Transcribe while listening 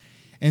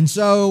And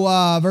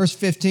so verse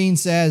 15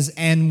 says,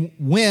 and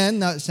when,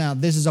 now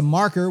this is a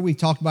marker. We've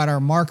talked about our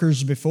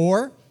markers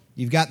before.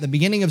 You've got the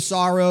beginning of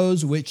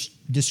sorrows, which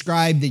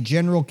describe the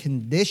general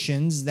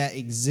conditions that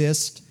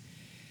exist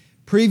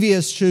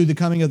previous to the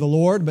coming of the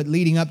Lord, but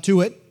leading up to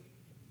it.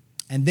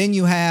 And then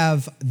you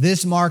have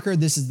this marker.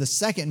 This is the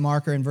second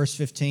marker in verse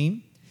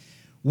 15.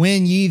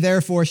 When ye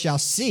therefore shall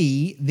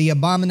see the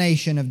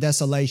abomination of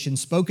desolation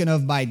spoken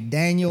of by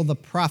Daniel the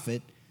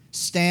prophet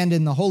stand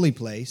in the holy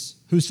place,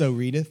 whoso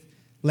readeth,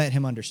 let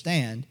him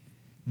understand.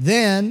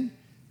 Then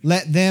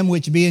let them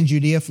which be in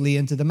Judea flee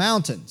into the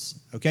mountains.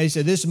 Okay,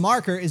 so this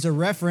marker is a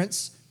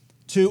reference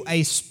to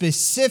a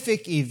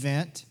specific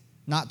event,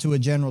 not to a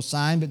general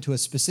sign, but to a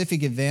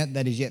specific event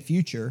that is yet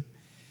future,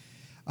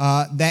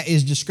 that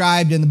is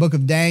described in the book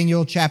of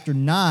Daniel, chapter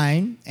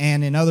 9,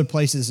 and in other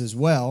places as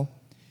well,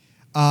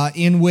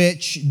 in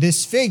which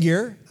this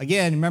figure,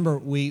 again, remember,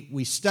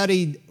 we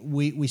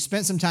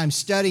spent some time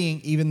studying,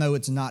 even though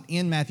it's not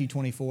in Matthew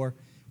 24,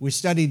 we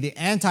studied the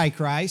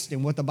Antichrist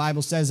and what the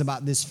Bible says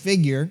about this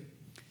figure,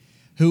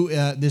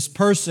 this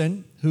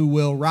person who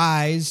will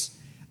rise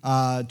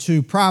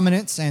to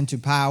prominence and to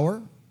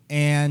power.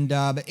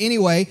 But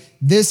anyway,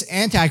 this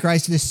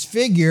Antichrist, this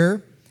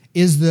figure,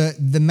 is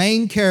the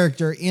main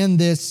character in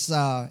this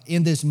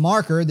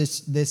marker,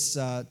 this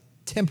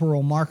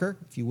temporal marker,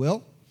 if you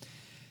will.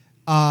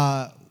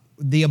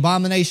 The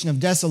abomination of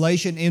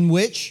desolation, in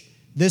which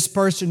this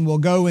person will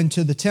go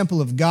into the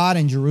temple of God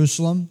in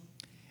Jerusalem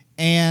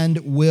and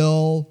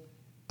will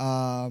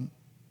cause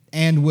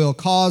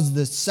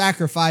the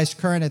sacrifice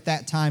current at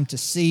that time to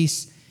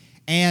cease,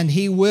 and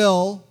he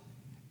will,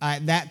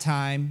 at that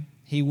time,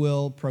 he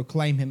will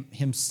proclaim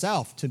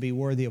himself to be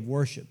worthy of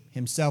worship,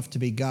 himself to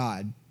be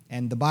God.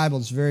 And the Bible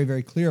is very,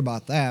 very clear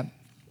about that.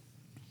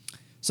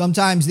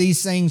 Sometimes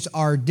these things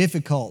are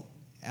difficult.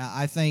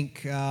 I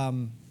think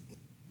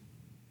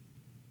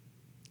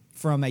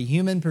from a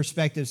human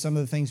perspective, some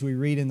of the things we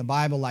read in the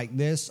Bible like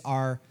this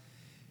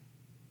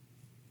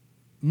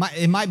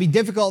it might be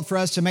difficult for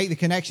us to make the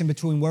connection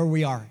between where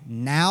we are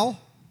now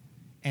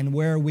and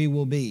where we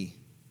will be.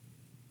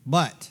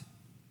 But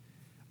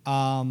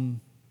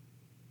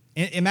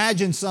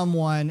imagine,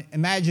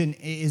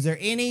 is there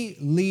any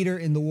leader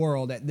in the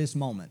world at this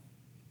moment,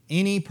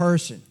 any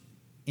person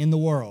in the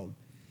world,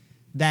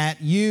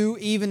 that you,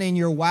 even in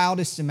your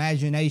wildest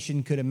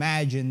imagination, could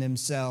imagine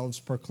themselves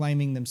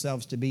proclaiming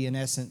themselves to be, in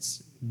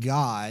essence,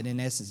 God, in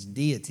essence,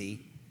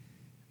 deity,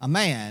 a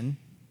man,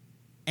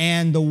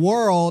 and the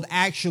world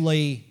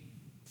actually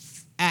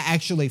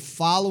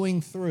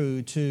following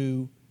through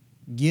to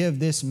give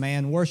this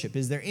man worship?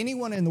 Is there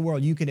anyone in the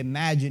world you could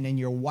imagine in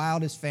your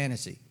wildest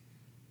fantasy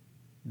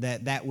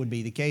that would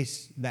be the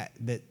case? That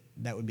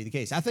would be the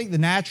case. I think the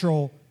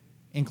natural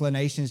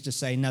inclination is to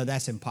say, no,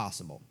 that's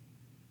impossible.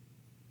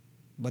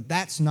 But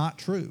that's not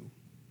true.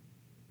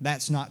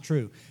 That's not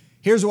true.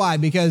 Here's why.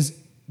 Because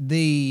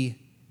the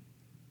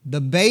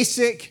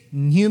basic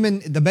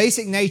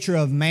nature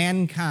of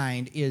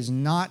mankind is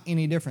not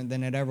any different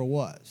than it ever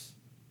was.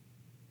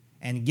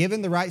 And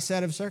given the right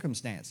set of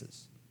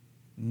circumstances,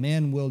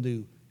 men will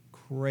do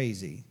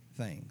crazy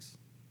things.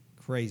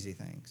 Crazy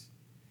things.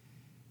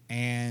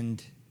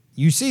 And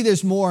you see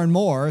this more and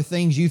more.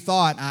 Things you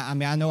thought, I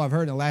know I've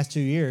heard in the last 2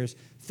 years,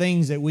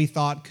 things that we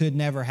thought could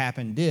never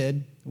happen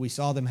did. We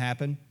saw them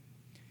happen.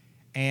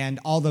 And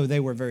although they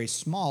were very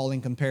small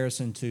in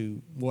comparison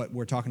to what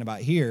we're talking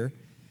about here,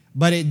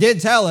 but it did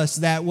tell us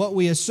that what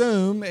we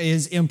assume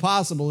is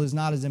impossible is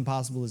not as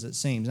impossible as it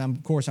seems.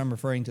 Of course, I'm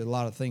referring to a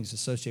lot of things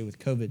associated with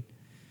COVID.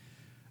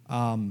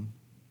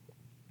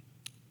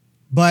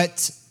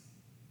 But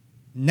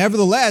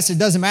nevertheless, it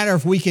doesn't matter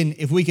if we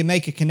can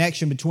make a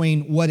connection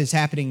between what is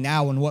happening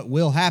now and what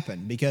will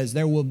happen, because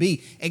there will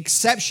be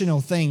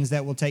exceptional things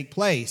that will take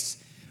place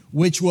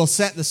which will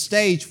set the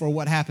stage for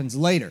what happens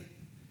later.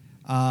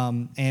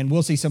 And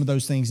we'll see some of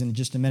those things in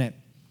just a minute.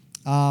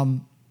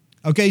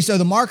 Okay, so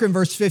the marker in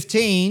verse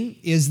 15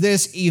 is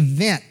this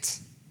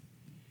event.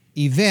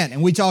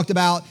 And we talked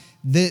about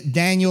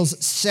Daniel's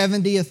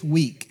 70th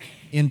week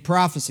in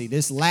prophecy,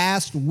 this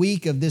last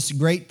week of this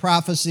great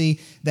prophecy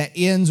that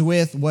ends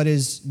with what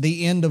is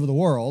the end of the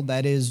world,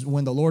 that is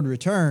when the Lord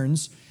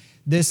returns.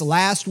 This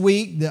last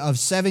week of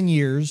 7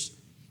 years,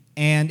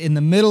 and in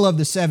the middle of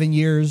the 7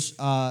 years,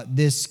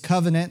 this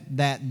covenant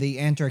that the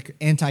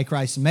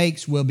Antichrist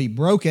makes will be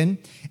broken,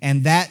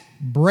 and that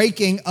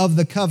breaking of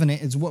the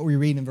covenant is what we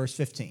read in verse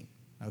 15.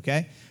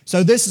 Okay?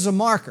 So this is a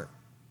marker.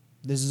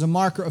 This is a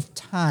marker of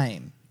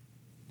time.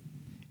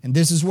 And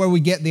this is where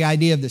we get the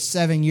idea of the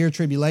 7-year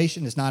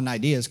tribulation. It's not an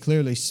idea, it's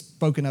clearly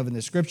spoken of in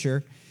the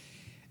Scripture.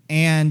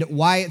 And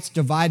why it's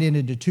divided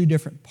into two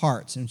different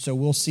parts. And so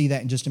we'll see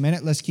that in just a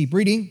minute. Let's keep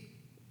reading.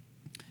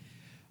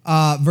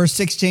 Verse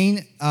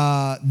 16,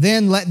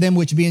 then let them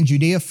which be in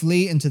Judea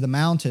flee into the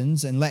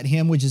mountains, and let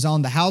him which is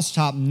on the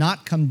housetop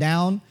not come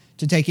down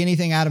to take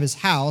anything out of his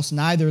house,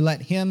 neither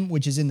let him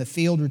which is in the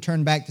field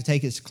return back to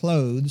take his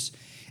clothes.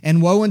 And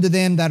woe unto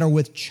them that are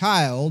with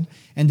child,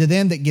 and to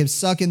them that give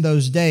suck in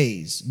those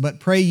days.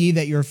 But pray ye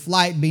that your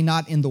flight be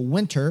not in the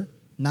winter,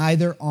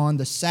 neither on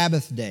the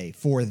Sabbath day.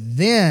 For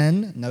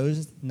then,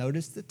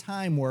 notice the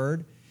time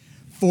word,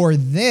 for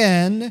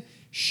then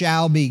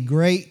shall be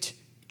great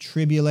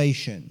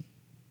tribulation,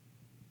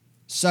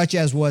 such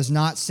as was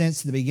not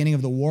since the beginning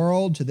of the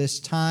world to this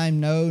time,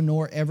 no,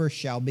 nor ever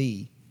shall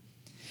be.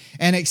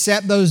 And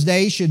except those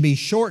days should be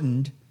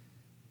shortened,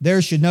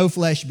 there should no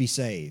flesh be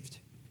saved.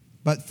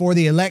 But for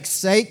the elect's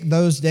sake,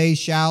 those days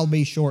shall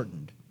be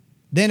shortened.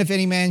 Then if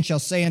any man shall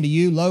say unto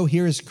you, Lo,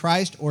 here is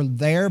Christ, or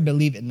there,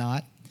 believe it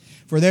not.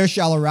 For there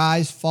shall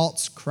arise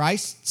false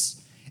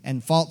Christs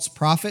and false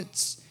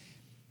prophets,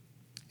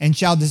 and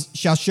shall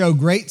show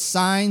great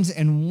signs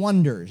and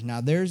wonders.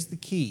 Now there's the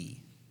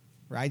key,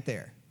 right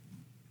there.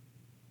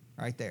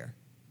 Right there.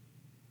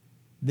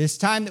 This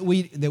time that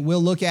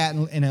we'll look at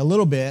in a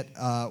little bit,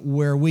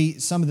 where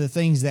some of the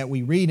things that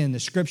we read in the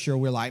Scripture,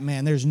 we're like,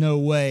 man, there's no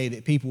way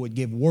that people would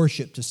give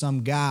worship to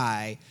some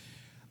guy.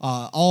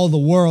 All the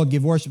world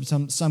give worship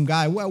to some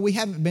guy. Well, we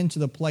haven't been to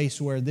the place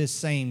where this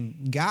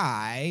same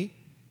guy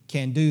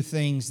can do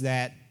things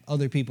that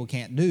other people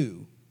can't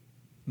do,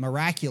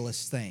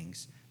 miraculous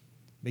things,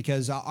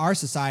 because our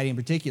society in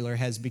particular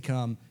has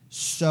become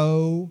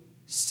so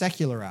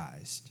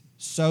secularized,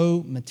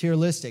 so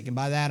materialistic, and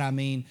by that I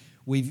mean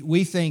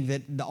we think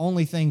that the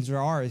only things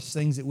there are is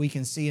things that we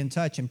can see and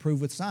touch and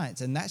prove with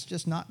science, and that's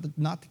just not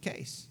the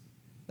case.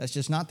 That's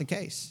just not the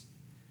case.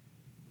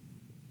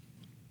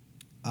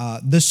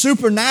 The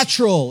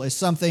supernatural is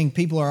something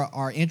people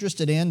are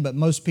interested in, but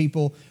most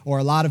people, or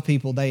a lot of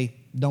people, they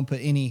don't put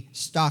any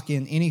stock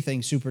in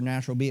anything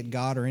supernatural, be it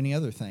God or any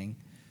other thing.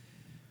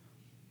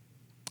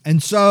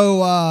 And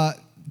so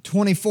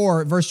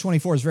 24, verse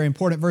 24 is very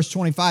important. Verse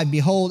 25,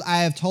 behold, I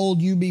have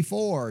told you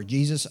before.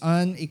 Jesus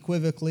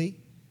unequivocally,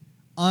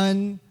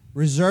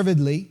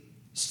 unreservedly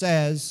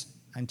says,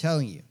 I'm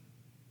telling you,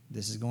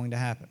 this is going to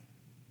happen.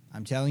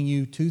 I'm telling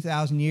you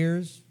 2,000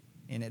 years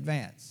in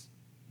advance.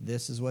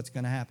 This is what's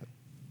going to happen.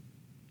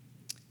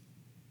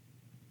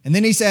 And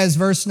then he says,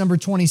 verse number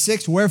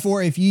 26,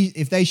 wherefore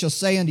if they shall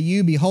say unto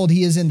you, behold,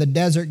 he is in the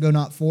desert, go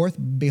not forth.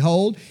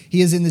 Behold,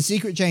 he is in the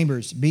secret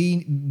chambers,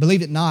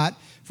 believe it not.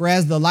 For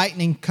as the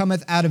lightning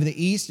cometh out of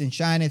the east and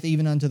shineth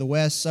even unto the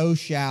west, so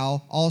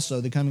shall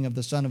also the coming of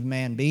the Son of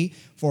Man be.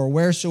 For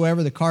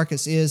wheresoever the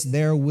carcass is,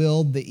 there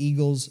will the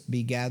eagles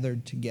be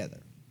gathered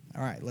together.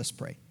 All right, let's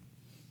pray.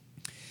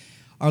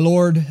 Our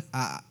Lord,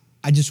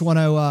 I just want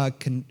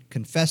to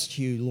confess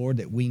to you, Lord,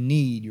 that we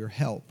need your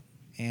help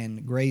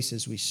and grace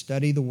as we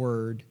study the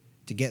Word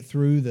to get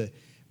through the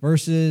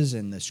verses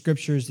and the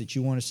scriptures that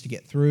you want us to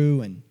get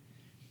through. And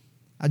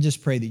I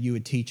just pray that you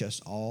would teach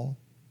us all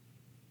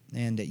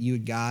and that you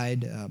would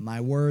guide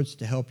my words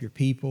to help your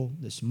people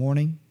this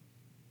morning.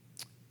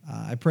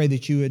 I pray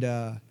that you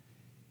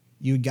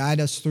would guide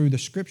us through the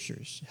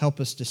scriptures, help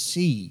us to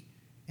see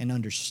and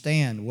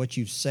understand what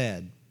you've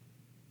said.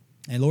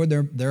 And Lord,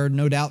 there are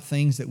no doubt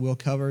things that we'll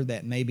cover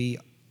that maybe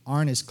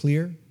aren't as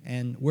clear,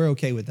 and we're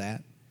okay with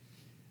that.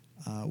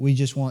 We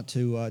just want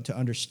to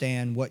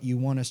understand what you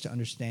want us to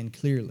understand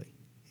clearly.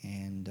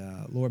 And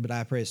Lord, but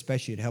I pray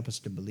especially to help us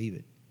to believe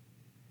it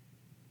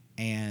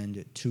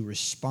and to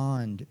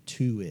respond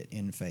to it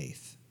in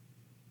faith,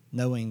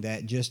 knowing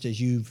that just as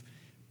you've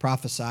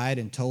prophesied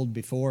and told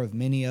before of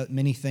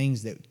many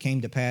things that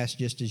came to pass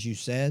just as you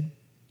said,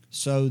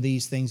 so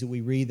these things that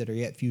we read that are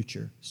yet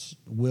future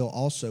will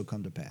also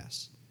come to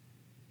pass,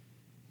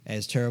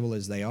 as terrible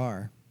as they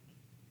are.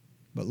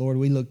 But Lord,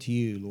 we look to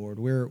you, Lord.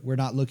 We're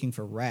not looking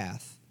for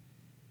wrath,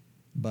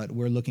 but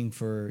we're looking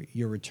for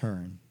your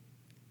return.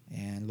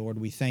 And Lord,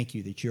 we thank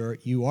you that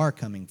you are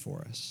coming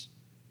for us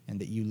and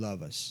that you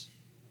love us.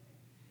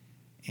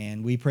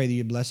 And we pray that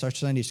you bless our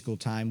Sunday school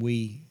time.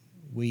 We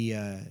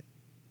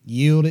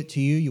yield it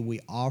to you. We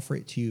offer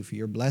it to you for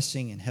your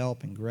blessing and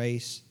help and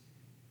grace.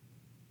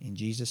 In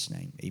Jesus'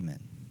 name, amen.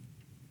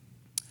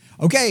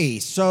 Okay,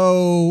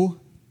 so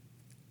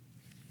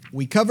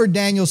we covered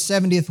Daniel's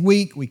 70th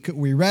week.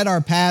 We read our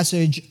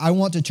passage. I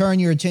want to turn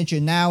your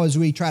attention now as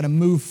we try to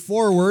move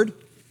forward.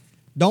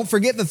 Don't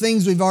forget the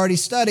things we've already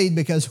studied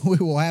because we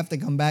will have to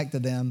come back to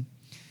them.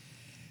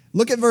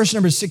 Look at verse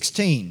number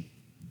 16.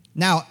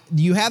 Now,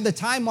 you have the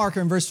time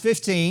marker in verse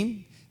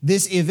 15.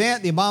 This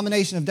event, the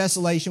abomination of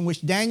desolation,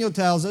 which Daniel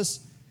tells us.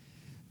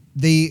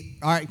 All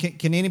right,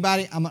 can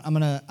anybody? I'm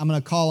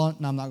gonna call on.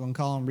 No, I'm not going to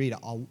call on Rita.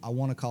 I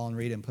want to call on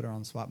Rita and put her on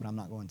the spot, but I'm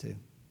not going to.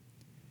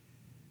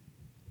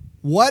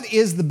 What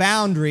is the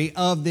boundary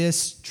of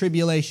this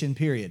tribulation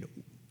period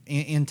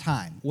in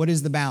time? What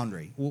is the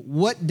boundary?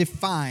 What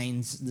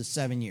defines the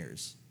 7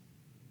 years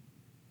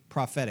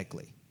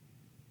prophetically?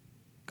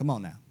 Come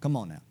on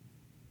now.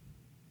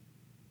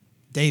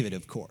 David,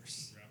 of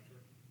course.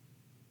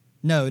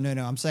 No.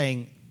 I'm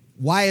saying,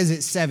 why is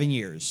it 7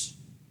 years?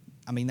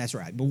 I mean, that's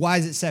right. But why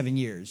is it 7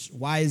 years?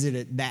 Why is it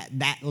at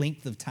that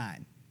length of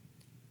time?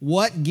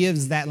 What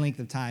gives that length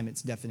of time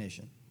its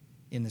definition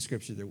in the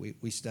scripture that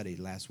we studied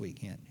last week?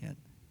 Hint.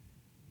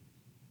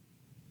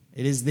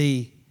 It is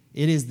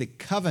the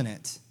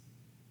covenant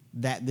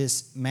that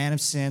this man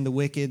of sin, the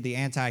wicked, the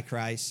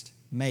Antichrist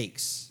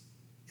makes.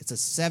 It's a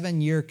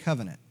 7-year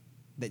covenant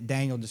that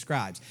Daniel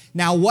describes.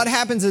 Now, what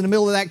happens in the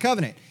middle of that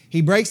covenant?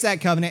 He breaks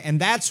that covenant, and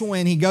that's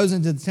when he goes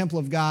into the temple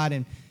of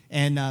God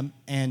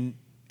and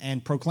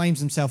proclaims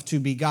himself to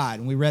be God.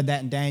 And we read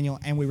that in Daniel,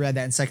 and we read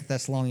that in 2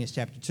 Thessalonians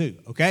chapter 2,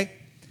 okay?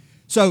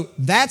 So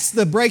that's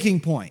the breaking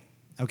point,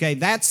 okay?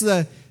 That's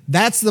the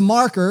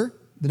marker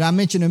that I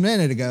mentioned a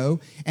minute ago,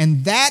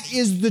 and that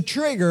is the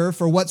trigger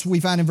for what we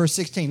find in verse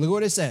 16. Look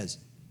what it says.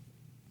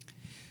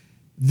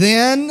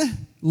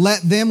 Then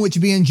let them which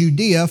be in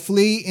Judea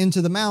flee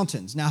into the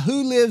mountains. Now,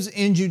 who lives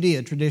in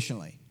Judea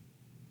traditionally?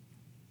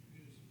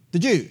 The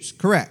Jews,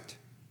 correct.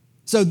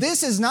 So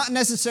this is not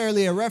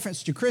necessarily a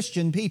reference to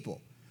Christian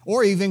people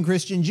or even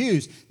Christian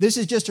Jews. This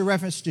is just a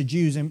reference to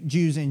Jews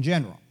in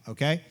general,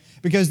 okay?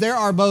 Because there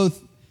are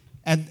both,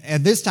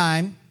 at this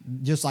time,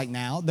 just like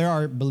now, there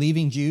are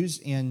believing Jews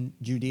in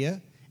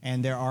Judea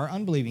and there are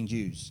unbelieving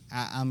Jews.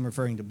 I'm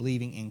referring to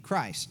believing in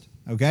Christ,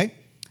 okay?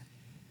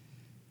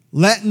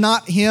 Let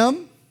not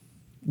him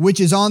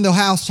which is on the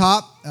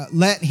housetop,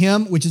 let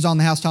him which is on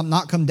the housetop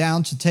not come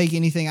down to take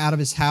anything out of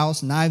his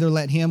house, neither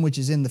let him which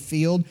is in the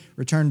field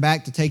return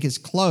back to take his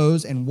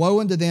clothes. And woe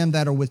unto them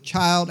that are with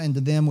child, and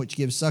to them which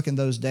give suck in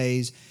those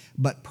days.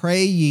 But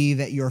pray ye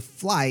that your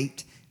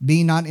flight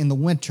be not in the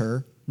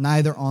winter,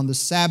 neither on the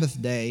Sabbath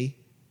day,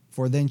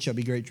 for then shall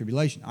be great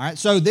tribulation. All right,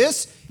 so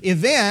this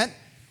event,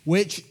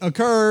 which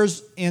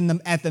occurs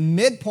at the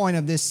midpoint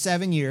of this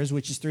 7 years,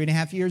 which is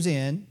 3.5 years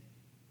in,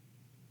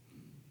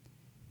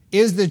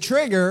 is the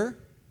trigger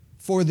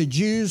for the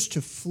Jews to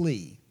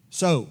flee.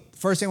 So,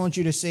 first thing I want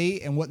you to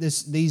see, and what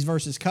these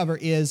verses cover,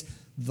 is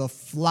the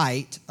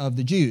flight of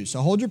the Jews.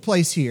 So hold your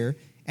place here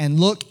and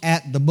look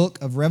at the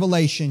book of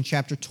Revelation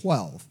chapter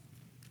 12.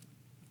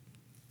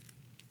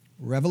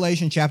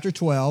 Revelation chapter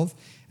 12,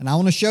 and I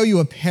want to show you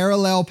a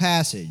parallel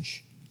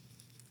passage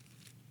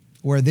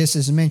where this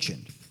is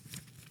mentioned.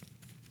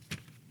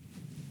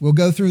 We'll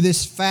go through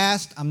this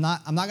fast. I'm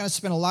not going to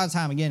spend a lot of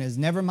time. Again, it was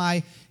never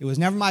my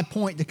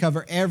point to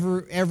cover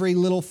every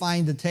little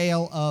fine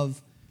detail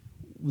of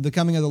the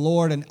coming of the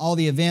Lord and all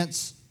the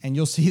events, and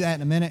you'll see that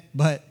in a minute.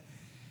 But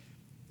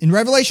in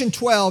Revelation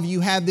 12,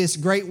 you have this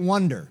great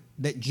wonder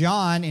that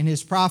John in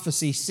his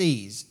prophecy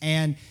sees.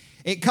 And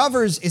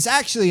it's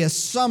actually a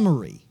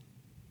summary.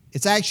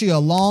 It's actually a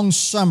long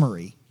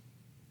summary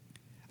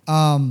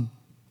of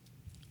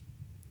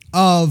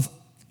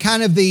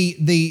kind of the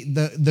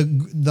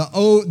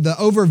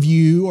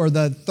overview or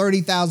the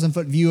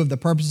 30,000-foot view of the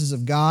purposes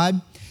of God.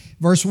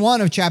 Verse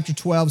 1 of chapter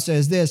 12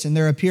 says this, and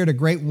there appeared a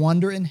great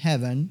wonder in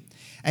heaven,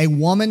 a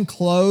woman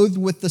clothed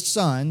with the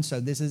sun. So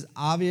this is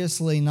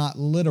obviously not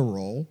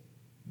literal.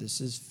 This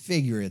is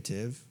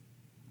figurative.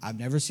 I've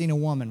never seen a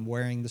woman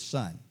wearing the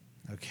sun.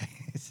 Okay,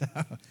 so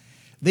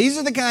these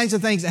are the kinds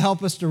of things that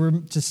help us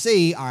to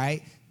see, all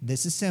right,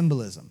 this is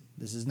symbolism.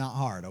 This is not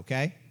hard,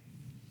 okay?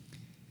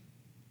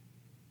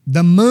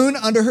 The moon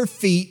under her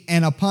feet,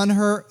 and upon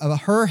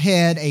her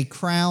head a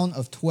crown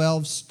of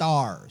 12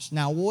 stars.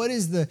 Now, what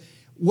is the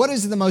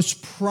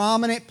most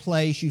prominent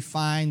place you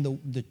find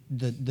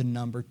the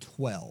number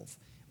 12?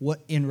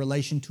 What in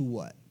relation to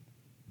what?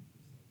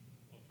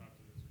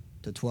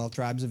 The 12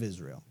 tribes of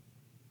Israel.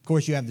 Of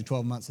course, you have the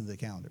 12 months of the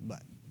calendar,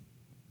 but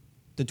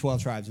the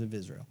 12 tribes of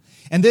Israel.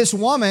 And this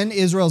woman,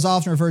 Israel is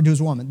often referred to as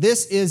a woman.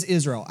 This is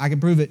Israel. I can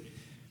prove it.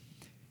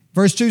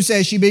 Verse 2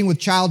 says, she being with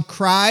child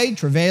cried,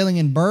 travailing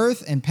in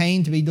birth, and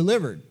pain to be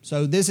delivered.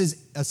 So this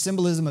is a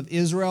symbolism of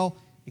Israel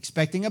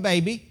expecting a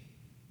baby.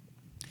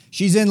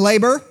 She's in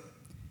labor.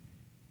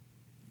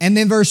 And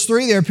then verse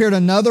 3, there appeared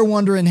another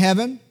wonder in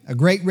heaven, a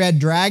great red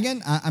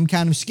dragon. I'm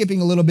kind of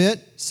skipping a little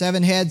bit.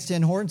 7 heads,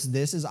 10 horns.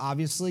 This is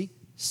obviously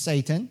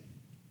Satan.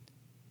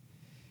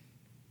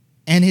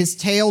 And his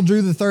tail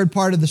drew the third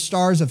part of the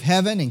stars of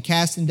heaven and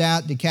cast them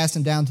down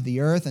to the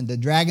earth. And the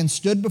dragon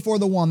stood before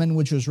the woman,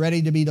 which was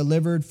ready to be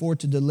delivered, for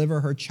to deliver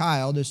her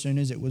child as soon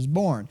as it was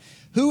born.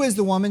 Who is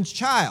the woman's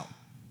child?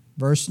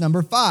 Verse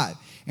number 5.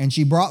 And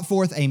she brought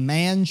forth a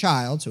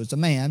man-child, so it's a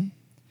man,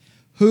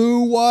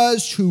 who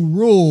was to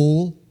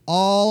rule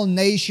all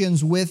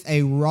nations with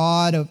a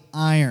rod of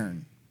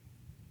iron.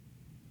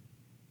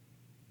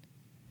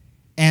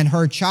 And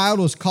her child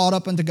was caught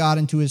up unto God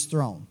and to his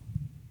throne.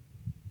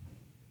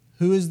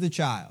 Who is the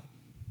child?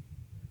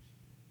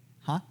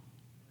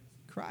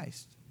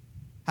 Christ.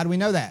 How do we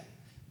know that?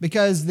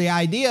 Because the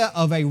idea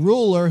of a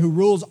ruler who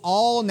rules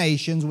all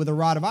nations with a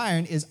rod of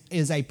iron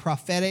is a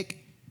prophetic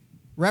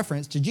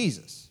reference to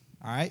Jesus.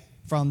 All right?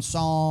 From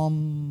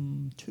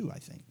Psalm 2, I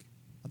think.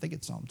 I think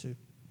it's Psalm 2.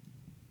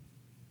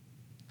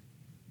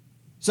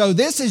 So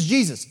this is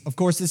Jesus. Of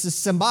course, this is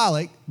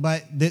symbolic,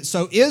 but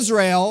so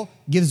Israel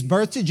gives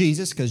birth to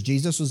Jesus because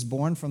Jesus was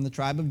born from the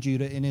tribe of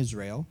Judah in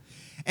Israel.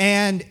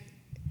 And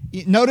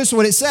notice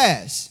what it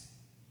says.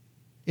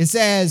 It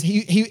says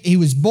he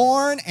was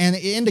born, and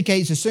it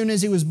indicates as soon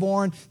as he was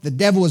born, the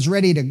devil was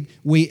ready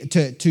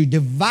to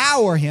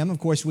devour him. Of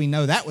course, we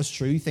know that was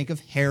true. You think of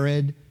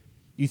Herod.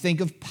 You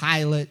think of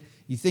Pilate.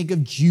 You think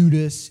of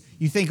Judas.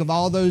 You think of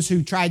all those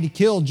who tried to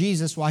kill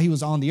Jesus while he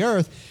was on the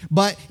earth.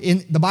 But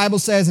the Bible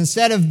says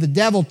instead of the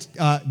devil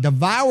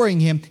devouring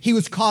him, he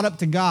was caught up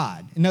to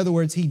God. In other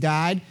words, he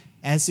died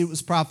as it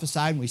was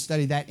prophesied. And we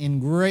studied that in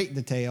great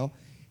detail.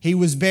 He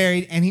was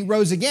buried and he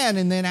rose again.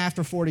 And then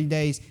after 40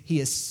 days, he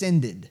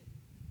ascended.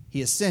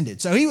 He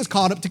ascended. So he was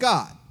caught up to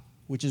God,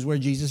 which is where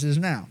Jesus is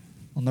now,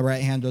 on the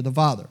right hand of the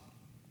Father.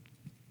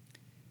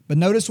 But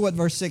notice what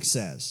verse 6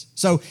 says.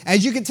 So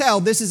as you can tell,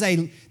 this is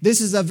a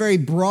very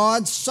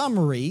broad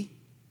summary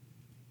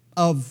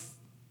of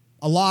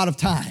a lot of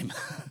time,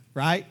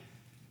 right?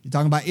 You're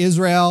talking about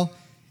Israel,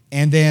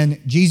 and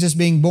then Jesus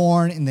being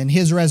born, and then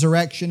his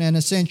resurrection and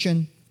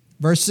ascension.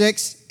 Verse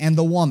 6, and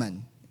the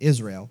woman,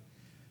 Israel,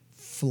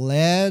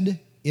 fled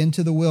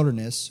into the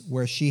wilderness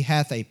where she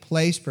hath a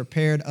place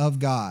prepared of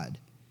God,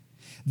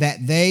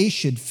 that they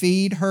should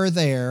feed her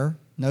there,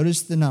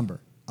 notice the number,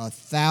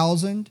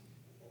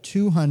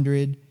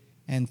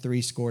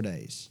 1,260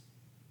 days.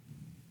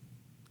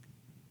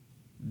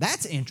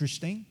 That's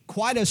interesting.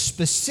 Quite a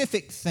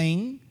specific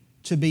thing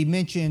to be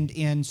mentioned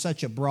in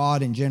such a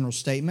broad and general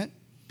statement.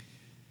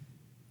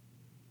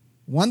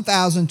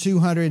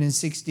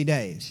 1,260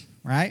 days,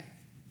 right?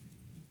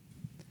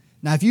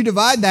 Now, if you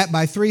divide that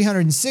by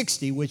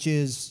 360, which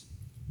is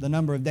the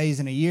number of days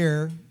in a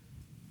year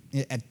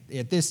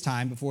at this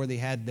time, before they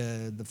had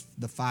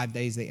the 5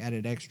 days they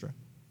added extra,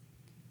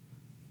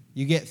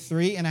 you get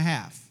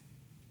 3.5.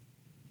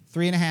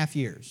 3.5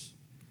 years.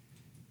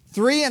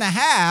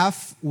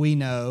 3.5, we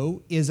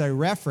know, is a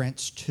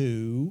reference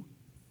to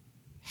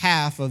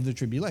half of the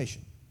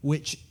tribulation,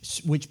 which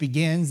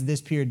begins, this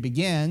period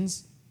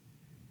begins,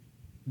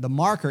 the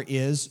marker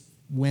is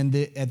when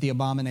at the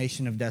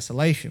abomination of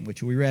desolation,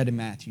 which we read in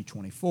Matthew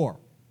 24.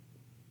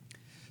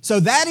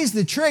 So that is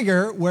the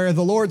trigger where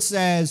the Lord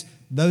says,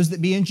 those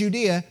that be in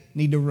Judea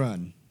need to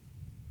run.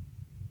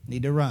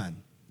 Need to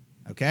run.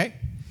 Okay?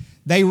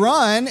 They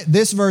run,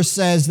 this verse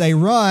says they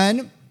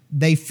run,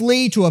 they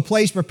flee to a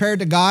place prepared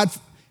to God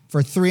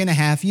for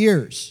 3.5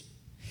 years.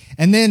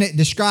 And then it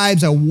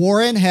describes a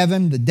war in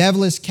heaven. The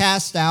devil is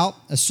cast out,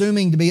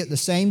 assuming to be at the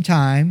same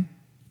time.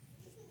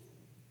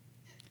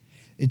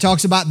 It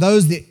talks about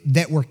those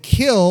that were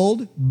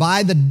killed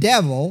by the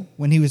devil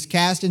when he was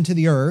cast into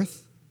the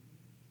earth.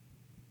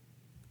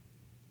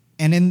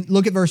 And then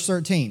look at verse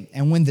 13.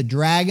 And when the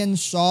dragon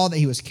saw that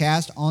he was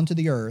cast onto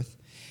the earth,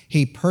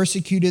 he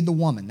persecuted the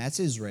woman, that's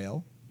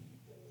Israel,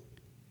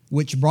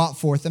 which brought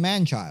forth the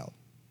man-child.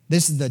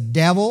 This is the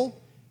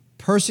devil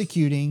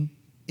persecuting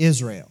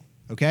Israel,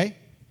 okay?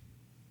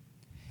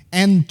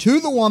 And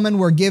to the woman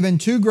were given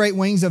two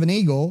wings of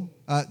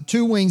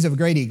a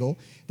great eagle,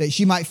 that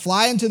she might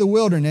fly into the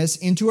wilderness,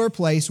 into her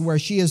place where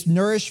she is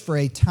nourished for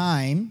a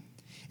time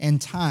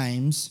and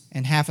times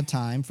and half a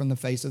time from the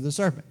face of the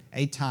serpent.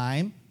 A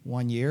time,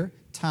 1 year,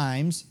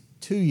 times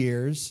 2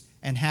 years,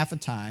 and half a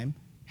time,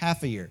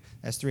 half a year.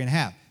 That's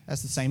 3.5.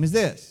 That's the same as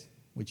this,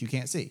 which you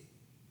can't see.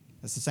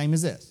 That's the same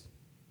as this.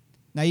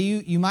 Now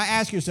you might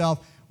ask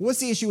yourself, what's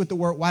the issue with the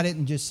word? Why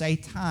didn't it just say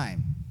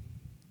time?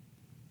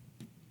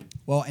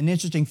 Well, an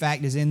interesting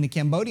fact is in the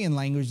Cambodian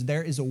language,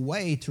 there is a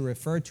way to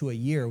refer to a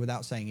year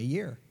without saying a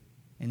year.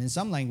 And in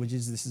some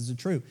languages, this is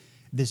true.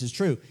 This is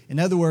true. In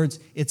other words,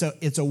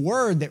 it's a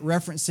word that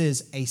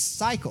references a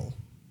cycle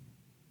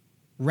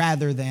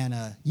rather than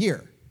a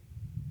year.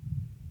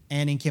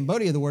 And in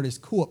Cambodia, the word is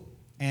kuop.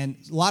 And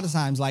a lot of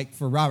times, like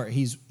for Robert,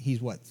 he's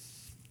what?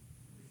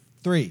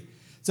 3.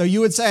 So you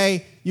would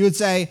say,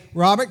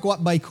 Robert,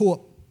 what by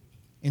kuop?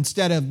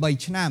 Instead of by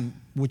chnam,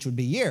 which would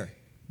be year.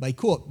 By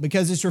kuop,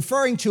 because it's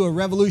referring to a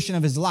revolution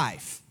of his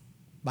life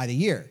by the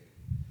year.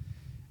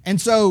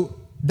 And so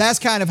that's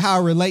kind of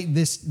how I relate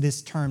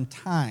this term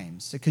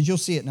times, because you'll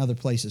see it in other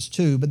places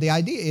too. But the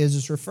idea is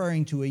it's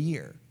referring to a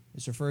year.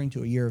 It's referring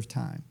to a year of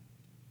time.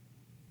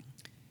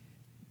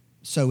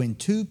 So in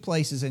 2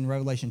 places in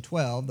Revelation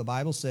 12, the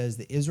Bible says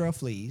that Israel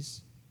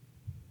flees,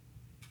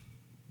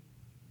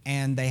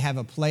 and they have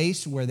a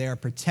place where they are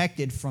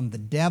protected from the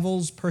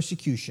devil's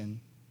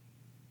persecution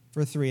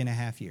for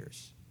 3.5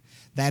 years.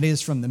 That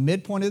is from the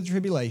midpoint of the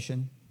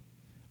tribulation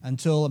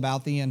until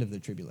about the end of the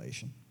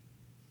tribulation.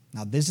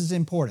 Now, this is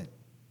important.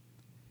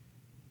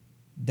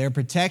 They're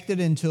protected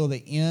until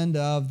the end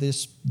of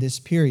this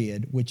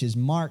period, which is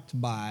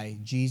marked by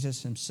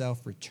Jesus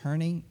himself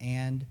returning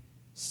and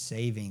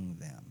saving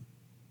them.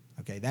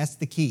 Okay, that's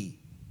the key.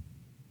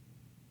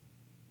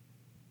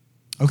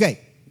 Okay,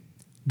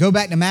 go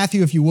back to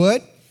Matthew if you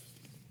would.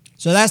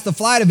 So that's the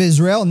flight of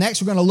Israel.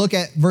 Next, we're going to look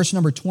at verse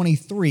number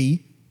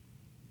 23.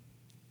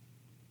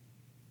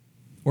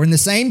 Or in the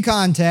same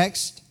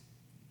context,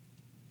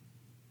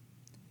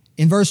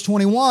 in verse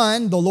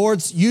 21, the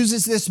Lord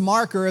uses this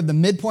marker of the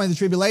midpoint of the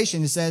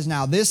tribulation. He says,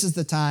 now this is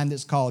the time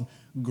that's called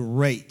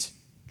great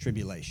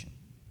tribulation.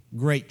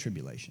 Great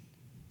tribulation.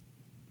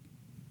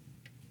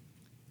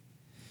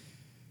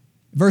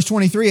 Verse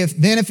 23,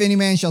 if any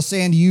man shall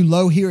say unto you,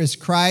 lo, here is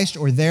Christ,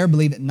 or there,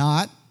 believe it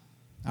not.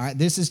 All right,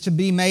 this is to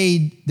be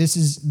made,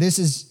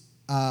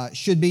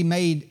 should be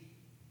made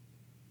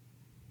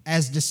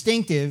as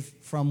distinctive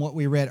from what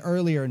we read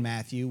earlier in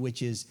Matthew,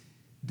 which is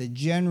the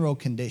general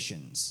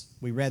conditions.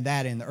 We read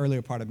that in the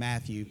earlier part of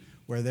Matthew,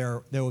 where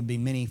there would be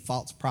many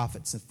false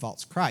prophets and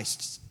false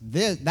Christs.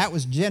 That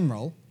was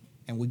general,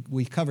 and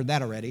we covered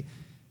that already.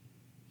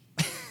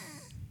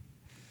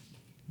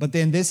 But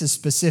then this is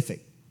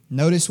specific.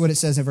 Notice what it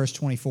says in verse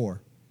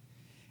 24.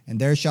 And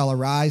there shall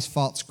arise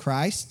false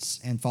Christs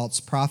and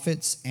false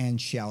prophets, and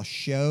shall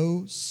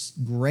show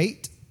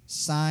great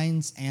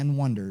signs and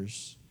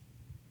wonders,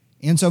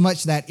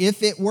 insomuch that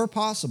if it were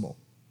possible,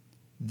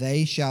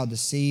 they shall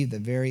deceive the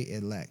very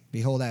elect.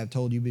 Behold, I have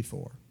told you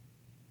before.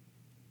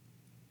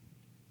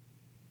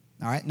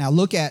 All right, now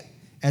look at,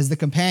 as the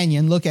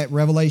companion, look at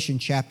Revelation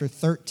chapter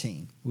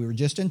 13. We were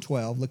just in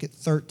 12. Look at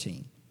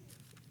 13.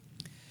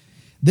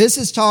 This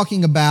is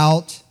talking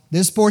about,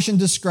 this portion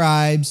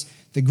describes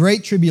the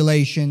Great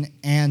Tribulation,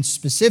 and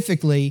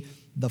specifically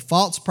the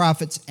false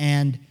prophets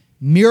and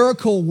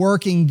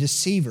miracle-working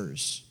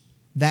deceivers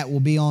that will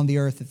be on the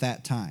earth at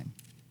that time.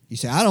 You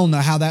say, I don't know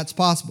how that's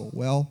possible.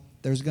 Well,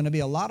 there's going to be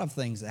a lot of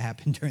things that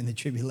happen during the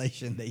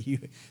tribulation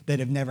that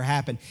have never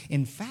happened.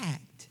 In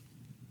fact,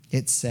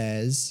 it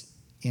says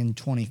in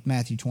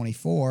Matthew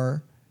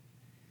 24,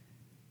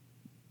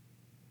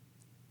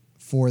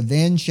 for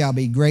then shall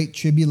be great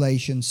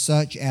tribulation,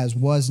 such as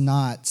was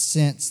not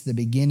since the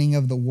beginning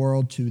of the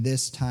world to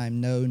this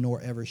time, no,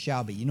 nor ever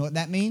shall be. You know what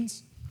that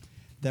means?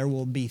 There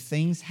will be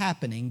things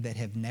happening that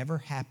have never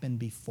happened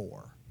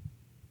before.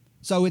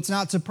 So it's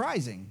not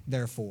surprising,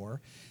 therefore,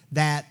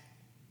 that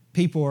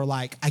people are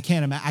like, that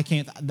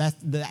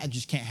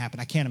just can't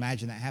happen. I can't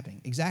imagine that happening.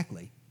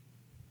 Exactly.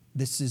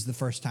 This is the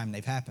first time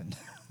they've happened.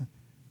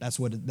 That's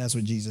what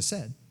Jesus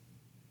said.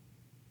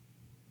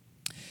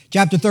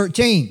 Chapter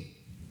 13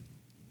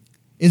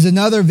 is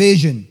another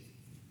vision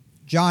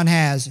John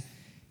has.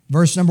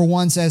 Verse number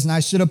 1 says, and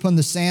I stood upon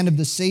the sand of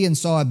the sea and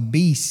saw a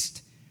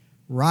beast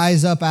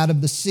rise up out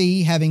of the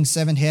sea, having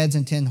 7 heads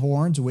and 10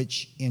 horns,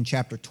 which in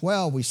chapter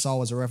 12 we saw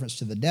was a reference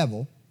to the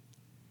devil.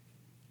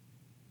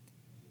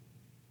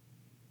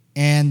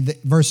 And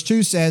verse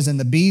 2 says, and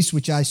the beast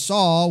which I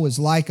saw was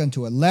like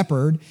unto a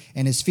leopard,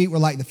 and his feet were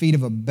like the feet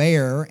of a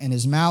bear, and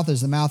his mouth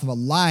is the mouth of a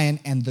lion.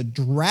 And the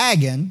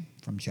dragon,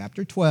 from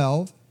chapter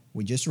 12,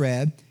 we just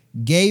read,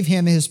 gave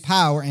him his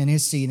power and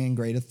his seat and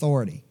great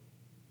authority.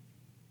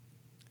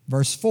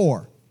 Verse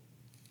 3,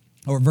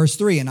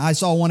 and I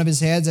saw one of his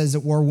heads as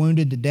it were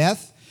wounded to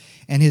death,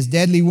 and his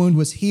deadly wound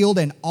was healed,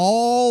 and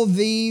all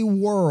the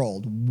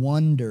world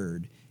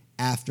wondered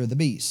after the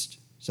beast.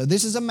 So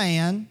this is a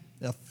man,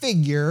 a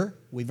figure.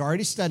 We've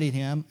already studied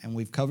him, and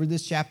we've covered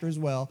this chapter as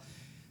well.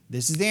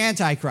 This is the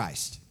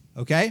Antichrist,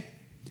 okay?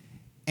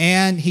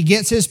 And he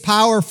gets his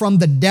power from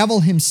the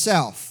devil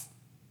himself.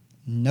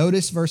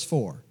 Notice verse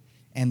 4.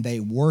 And they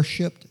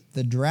worshipped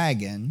the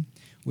dragon,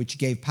 which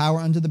gave power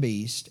unto the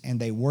beast, and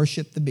they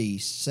worshipped the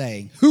beast,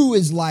 saying, who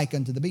is like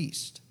unto the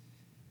beast?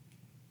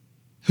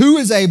 Who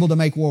is able to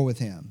make war with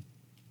him?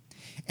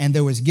 And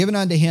there was given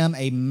unto him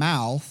a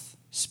mouth,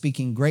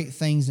 speaking great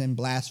things and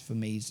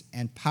blasphemies,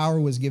 and power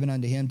was given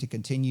unto him to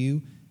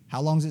continue,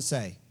 how long does it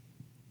say?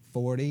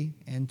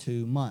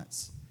 42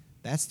 months.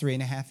 That's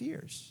 3.5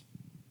 years.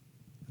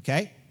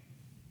 Okay?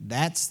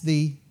 That's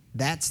the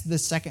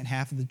second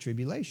half of the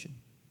tribulation,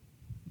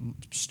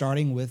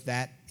 starting with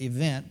that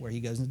event where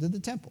he goes into the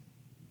temple.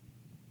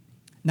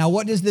 Now,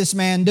 what does this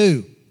man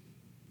do?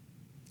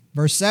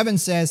 Verse 7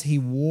 says he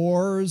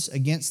wars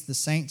against the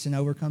saints and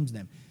overcomes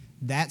them.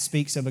 That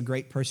speaks of a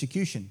great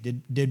persecution.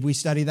 Did we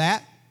study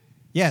that?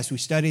 Yes, we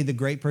studied the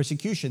great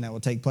persecution that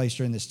will take place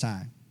during this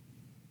time.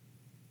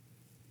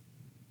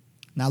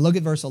 Now look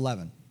at verse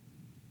 11.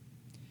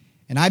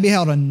 And I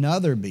beheld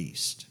another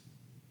beast.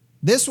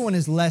 This one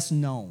is lesser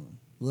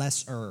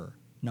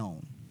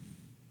known.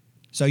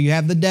 So you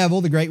have the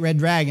devil, the great red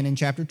dragon in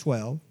chapter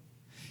 12.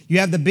 You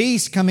have the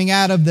beast coming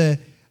out of the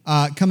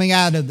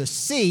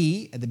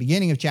sea at the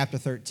beginning of chapter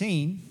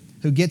 13,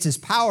 who gets his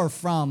power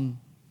from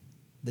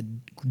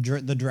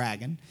the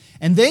dragon.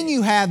 And then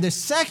you have the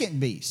second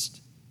beast.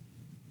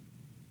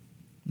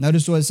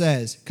 Notice what it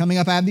says, coming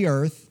up out of the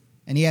earth,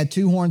 and he had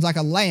 2 horns like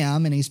a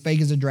lamb, and he spake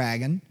as a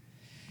dragon.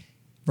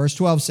 Verse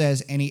 12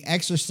 says, and he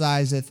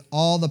exerciseth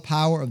all the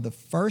power of the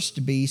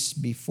first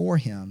beast before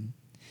him,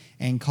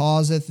 and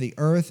causeth the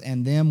earth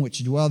and them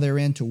which dwell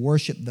therein to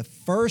worship the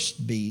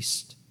first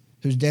beast,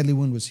 whose deadly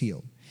wound was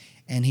healed.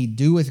 And he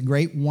doeth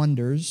great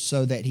wonders,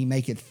 so that he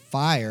maketh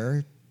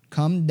fire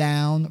come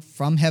down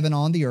from heaven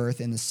on the earth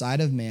in the sight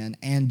of men,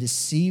 and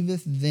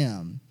deceiveth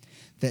them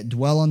that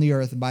dwell on the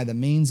earth by the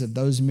means of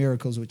those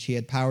miracles which he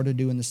had power to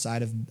do in the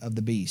sight of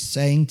the beast,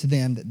 saying to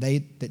them that they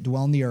that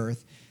dwell on the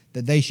earth,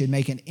 that they should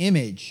make an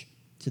image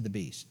to the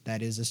beast,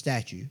 that is, a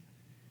statue,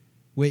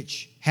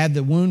 which had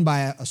the wound by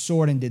a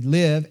sword and did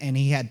live, and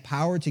he had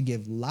power to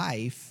give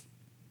life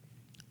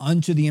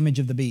unto the image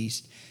of the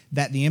beast,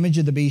 that the image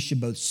of the beast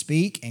should both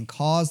speak and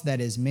cause that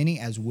as many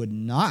as would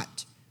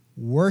not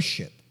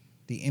worship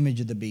the image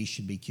of the beast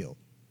should be killed.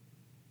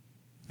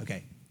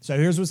 Okay, so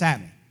here's what's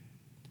happening.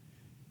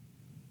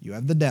 You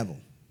have the devil,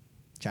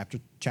 chapter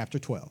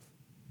 12.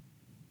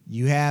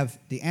 You have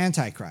the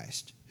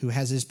Antichrist, who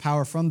has his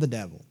power from the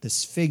devil,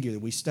 this figure that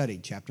we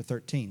studied, chapter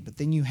 13. But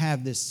then you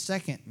have this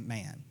second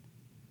man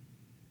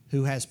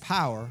who has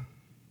power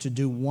to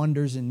do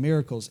wonders and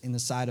miracles in the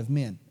sight of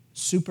men,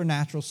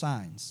 supernatural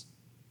signs.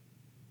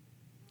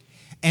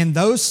 And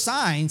those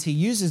signs, he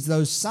uses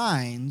those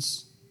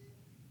signs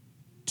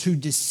to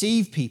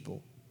deceive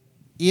people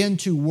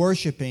into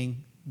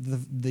worshiping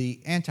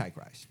the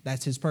Antichrist.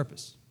 That's his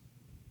purpose.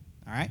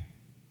 All right?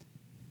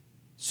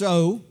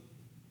 So,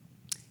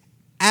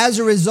 as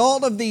a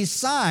result of these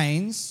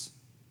signs,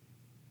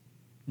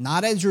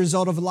 not as a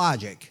result of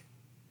logic,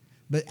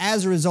 but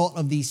as a result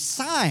of these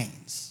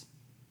signs,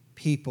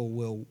 people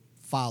will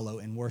follow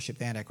and worship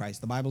the Antichrist.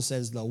 The Bible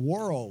says the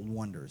world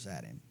wonders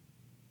at him.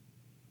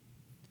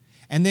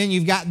 And then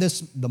you've got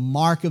the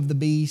mark of the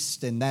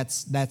beast, and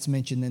that's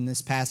mentioned in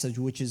this passage,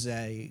 which is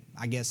a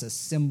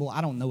symbol.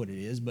 I don't know what it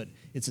is, but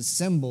it's a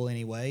symbol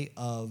anyway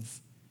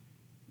of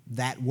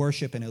that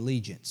worship and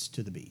allegiance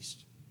to the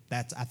beast.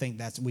 I think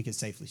we could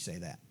safely say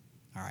that.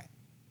 All right.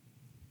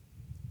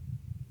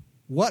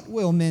 What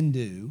will men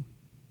do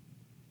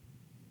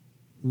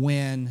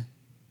when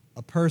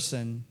a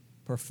person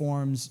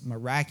performs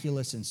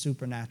miraculous and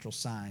supernatural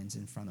signs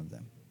in front of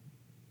them?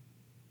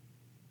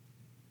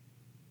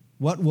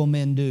 What will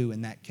men do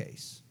in that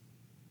case?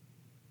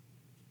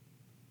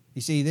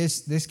 You see,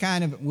 this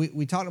kind of,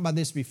 we talked about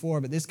this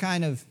before, but this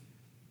kind of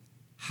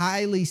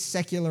highly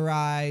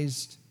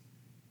secularized,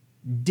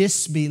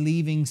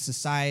 disbelieving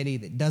society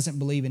that doesn't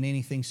believe in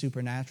anything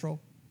supernatural,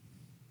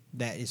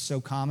 that is so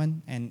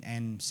common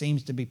and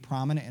seems to be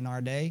prominent in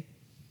our day,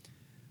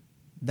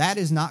 that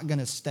is not going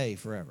to stay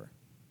forever.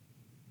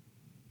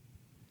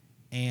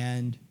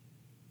 And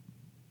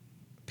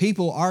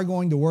people are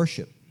going to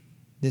worship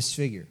this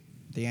figure,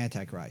 the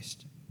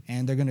Antichrist.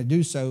 And they're going to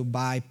do so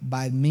by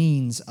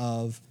means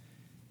of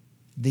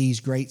these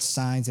great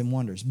signs and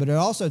wonders. But it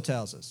also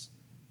tells us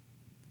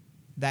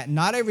that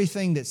not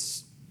everything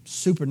that's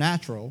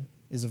supernatural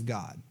is of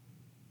God.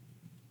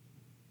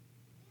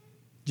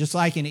 Just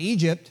like in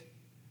Egypt,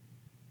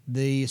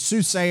 the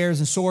soothsayers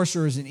and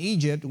sorcerers in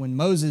Egypt, when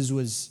Moses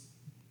was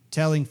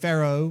telling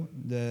Pharaoh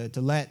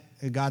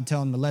God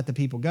telling him to let the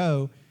people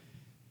go,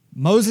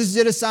 Moses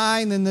did a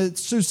sign, then the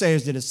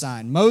soothsayers did a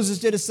sign. Moses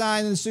did a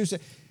sign, then the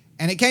soothsayers.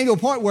 And it came to a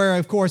point where,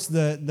 of course,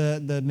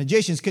 the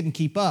magicians couldn't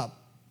keep up.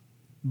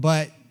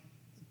 But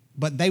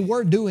they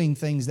were doing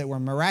things that were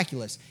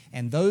miraculous.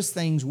 And those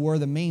things were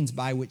the means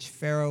by which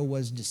Pharaoh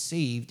was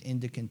deceived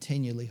into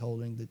continually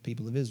holding the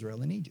people of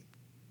Israel in Egypt.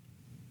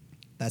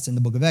 That's in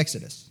the book of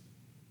Exodus.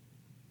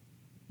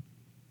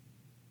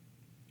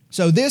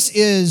 So this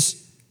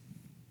is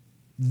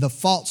the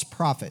false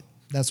prophet.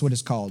 That's what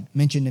it's called,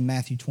 mentioned in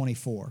Matthew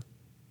 24.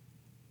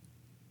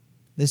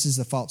 This is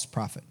the false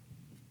prophet.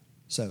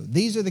 So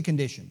these are the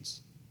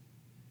conditions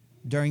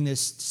during this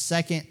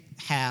second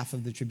half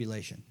of the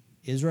tribulation.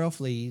 Israel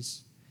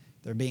flees.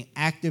 They're being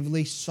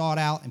actively sought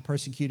out and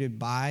persecuted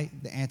by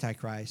the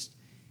Antichrist.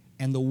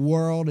 And the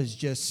world is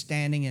just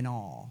standing in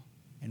awe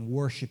and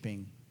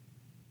worshiping,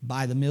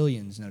 by the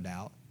millions, no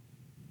doubt,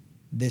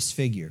 this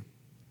figure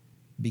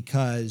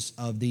because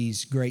of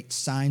these great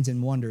signs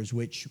and wonders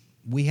which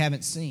we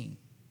haven't seen.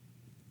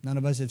 None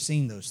of us have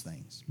seen those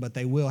things, but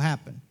they will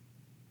happen.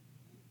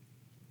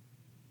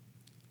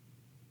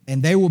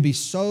 And they will be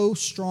so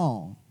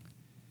strong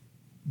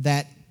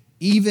that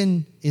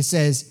even, it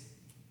says,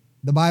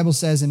 the Bible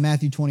says in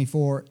Matthew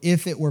 24,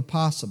 if it were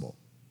possible,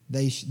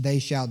 they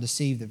shall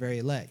deceive the very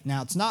elect.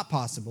 Now, it's not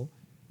possible,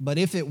 but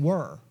if it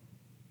were,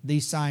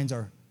 these signs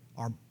are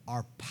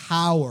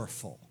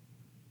powerful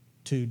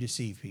to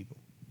deceive people.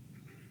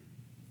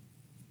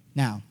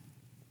 Now,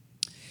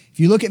 if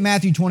you look at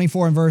Matthew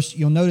 24 and verse,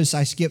 you'll notice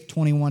I skipped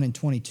 21 and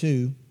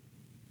 22.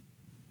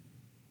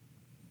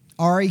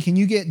 Ari, can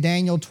you get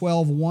Daniel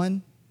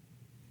 12:1?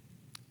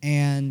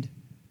 And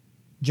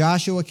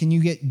Joshua, can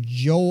you get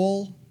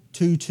Joel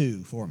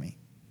 2:2 for me?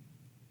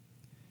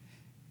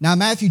 Now,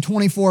 Matthew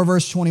 24,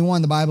 verse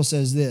 21, the Bible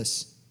says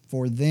this,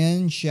 for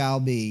then shall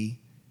be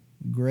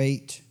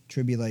great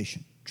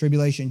tribulation.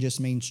 Tribulation just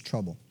means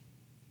trouble,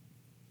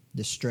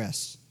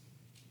 distress,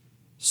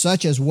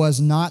 such as was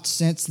not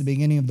since the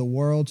beginning of the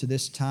world to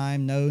this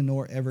time, no,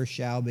 nor ever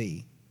shall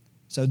be.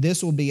 So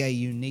this will be a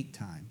unique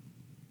time,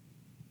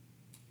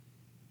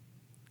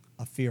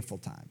 a fearful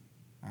time,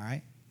 all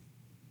right?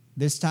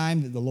 This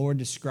time that the Lord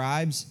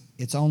describes,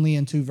 it's only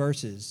in 2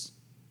 verses,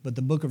 but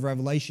the book of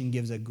Revelation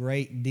gives a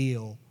great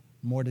deal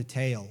more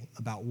detail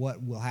about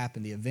what will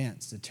happen, the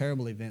events, the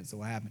terrible events that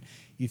will happen.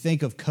 You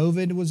think of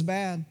COVID was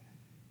bad.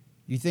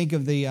 You think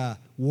of the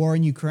war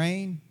in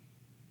Ukraine.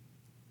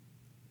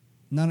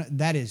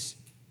 That is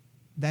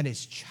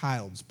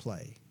child's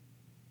play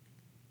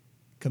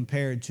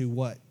compared to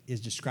what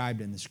is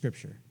described in the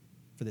Scripture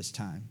for this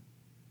time.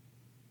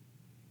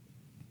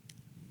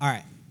 All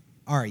right.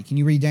 Ari, can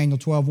you read Daniel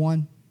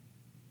 12:1?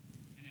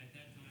 And at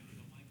that time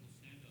shall Michael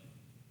stand up,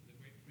 the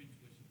great prince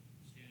which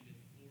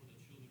standeth before the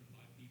children of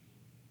thy people.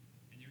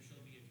 And there shall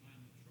be a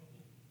time of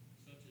trouble,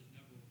 such as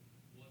never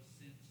was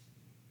since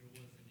there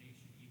was a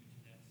nation even to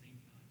that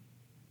same time.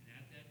 And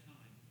at that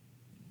time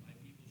thy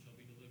people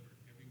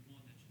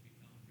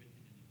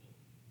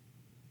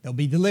They'll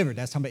be delivered.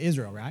 That's talking about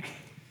Israel, right?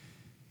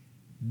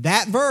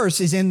 That verse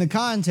is in the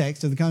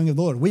context of the coming of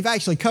the Lord. We've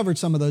actually covered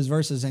some of those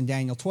verses in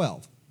Daniel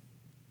 12.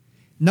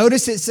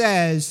 Notice it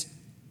says,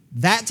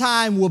 that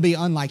time will be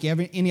unlike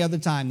any other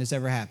time that's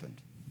ever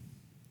happened.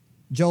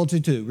 Joel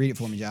 2:2. Read it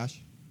for me, Josh.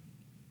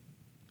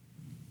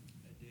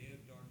 A day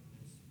of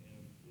darkness and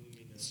of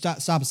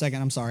gloominess. Stop a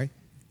second. I'm sorry.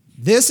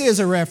 This is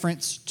a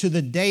reference to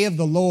the day of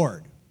the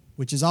Lord,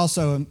 which is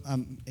also,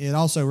 it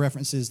also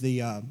references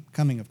the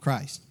coming of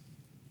Christ.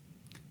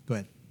 Go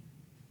ahead.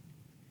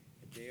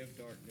 A day of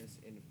darkness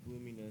and of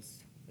gloominess,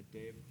 a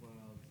day of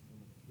clouds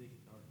and of thick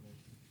darkness,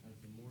 as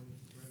the morning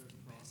spread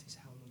across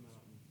upon the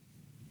mountain.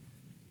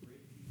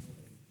 Great people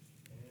and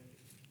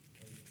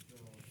a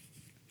strong.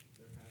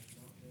 There has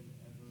not been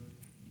ever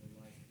the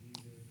like,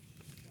 neither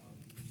shall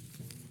be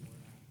any more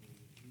after.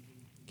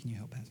 Can you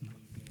help pass me?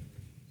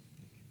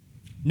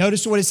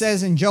 Notice what it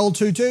says in Joel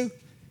 2:2.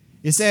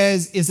 It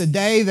says it's a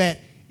day that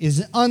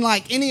is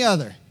unlike any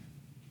other.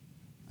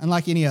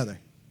 Unlike any other.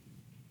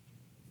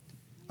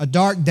 A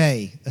dark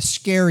day, a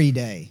scary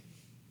day.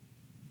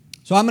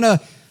 So I'm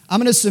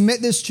gonna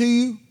submit this to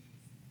you,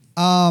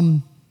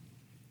 and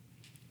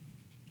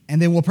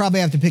then we'll probably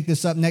have to pick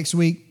this up next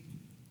week.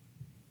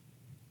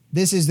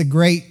 This is the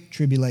Great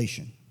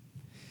Tribulation.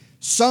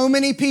 So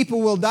many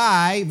people will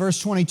die, verse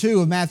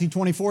 22 of Matthew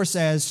 24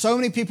 says, so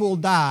many people will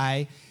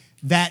die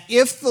that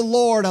if the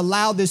Lord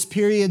allowed this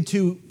period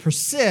to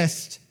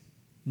persist,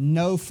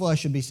 no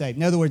flesh would be saved.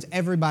 In other words,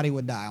 everybody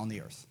would die on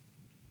the earth.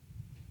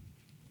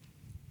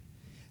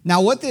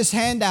 Now, what this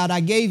handout I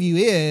gave you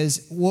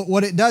is,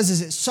 what it does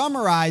is it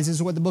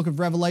summarizes what the book of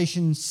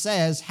Revelation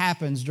says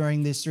happens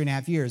during this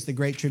 3.5 years, the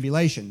Great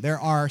Tribulation. There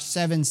are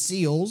 7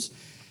 seals.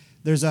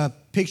 There's a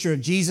picture of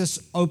Jesus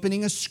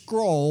opening a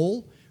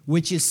scroll,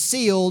 which is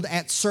sealed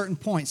at certain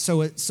points.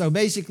 So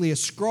basically, a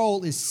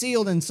scroll is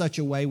sealed in such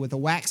a way with a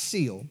wax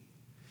seal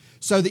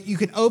so that you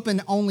can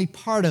open only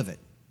part of it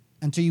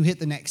until you hit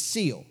the next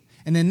seal.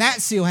 And then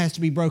that seal has to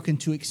be broken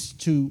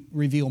to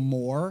reveal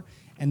more,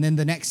 and then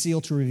the next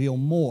seal to reveal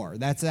more.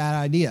 That's that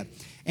idea.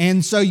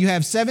 And so you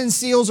have 7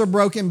 seals are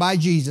broken by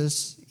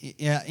Jesus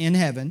in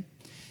heaven.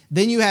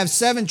 Then you have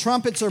 7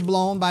 trumpets are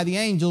blown by the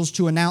angels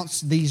to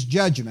announce these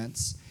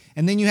judgments.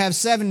 And then you have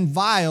 7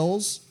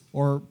 vials,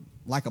 or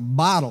like a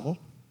bottle,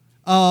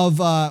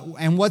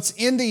 and what's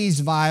in these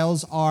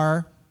vials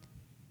are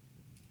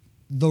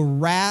the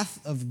wrath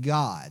of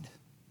God.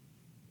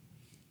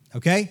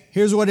 Okay?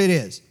 Here's what it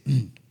is.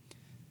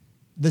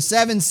 The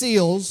 7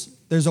 seals,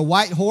 there's a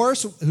white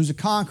horse who's a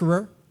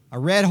conqueror, a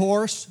red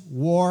horse,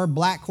 war,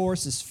 black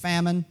horse is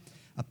famine,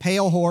 a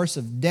pale horse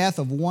of death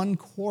of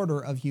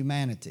 1/4 of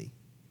humanity.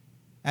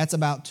 That's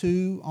about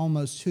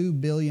almost 2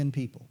 billion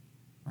people,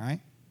 right?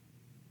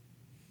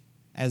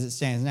 As it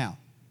stands now.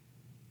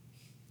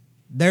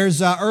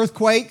 There's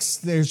earthquakes,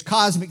 there's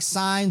cosmic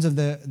signs of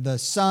the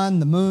sun,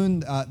 the moon,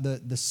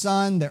 the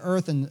sun, the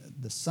earth, and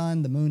the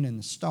sun, the moon, and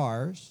the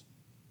stars.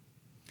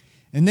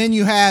 And then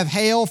you have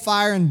hail,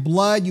 fire, and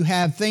blood. You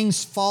have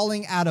things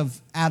falling out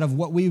of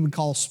what we would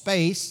call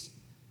space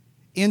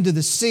into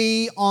the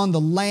sea, on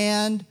the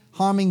land,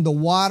 harming the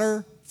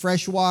water,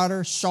 fresh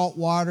water, salt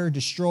water,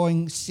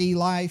 destroying sea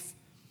life.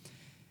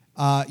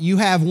 You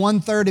have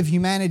 1/3 of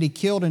humanity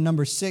killed in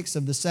number 6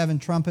 of the 7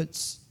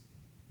 trumpets.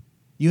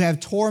 You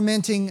have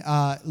tormenting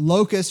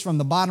locusts from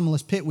the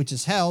bottomless pit, which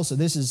is hell. So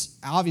this is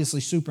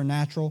obviously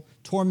supernatural,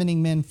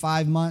 tormenting men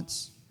 5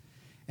 months.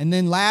 And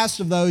then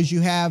last of those, you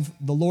have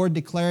the Lord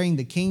declaring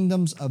the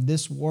kingdoms of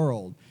this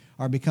world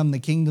are become the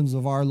kingdoms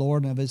of our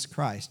Lord and of His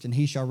Christ, and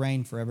He shall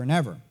reign forever and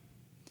ever.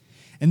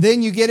 And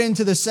then you get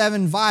into the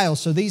 7 vials.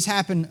 So these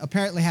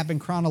apparently happen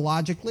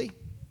chronologically.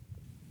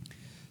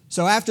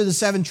 So after the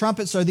 7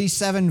 trumpets are these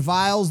 7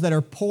 vials that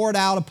are poured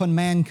out upon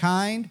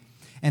mankind,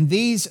 and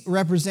these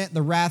represent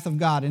the wrath of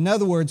God. In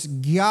other words,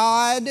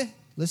 God,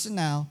 listen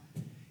now,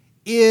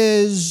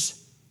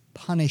 is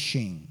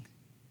punishing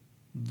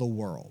the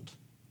world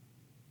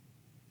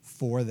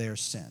for their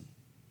sin,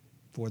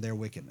 for their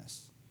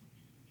wickedness.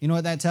 You know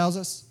what that tells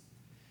us?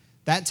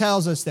 That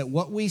tells us that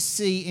what we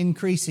see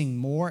increasing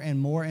more and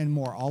more and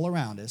more all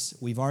around us,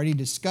 we've already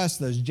discussed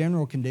those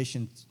general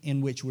conditions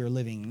in which we're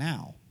living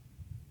now.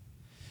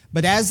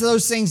 But as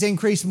those things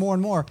increase more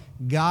and more,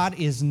 God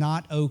is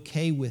not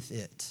okay with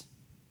it.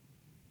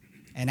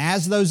 And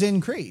as those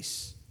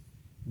increase,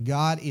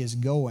 God is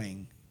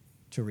going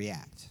to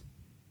react.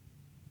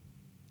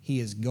 He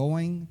is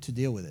going to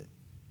deal with it.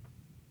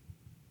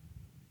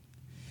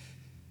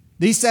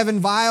 These 7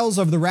 vials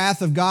of the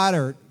wrath of God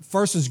are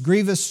first as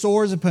grievous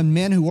sores upon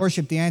men who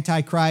worship the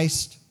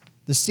Antichrist.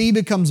 The sea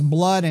becomes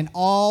blood and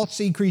all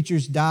sea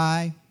creatures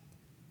die.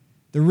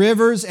 The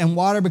rivers and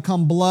water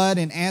become blood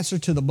in answer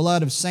to the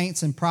blood of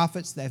saints and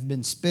prophets that have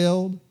been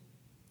spilled.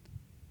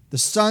 The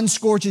sun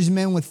scorches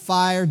men with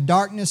fire.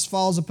 Darkness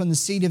falls upon the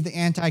seed of the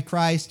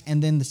Antichrist.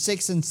 And then the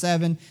 6 and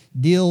 7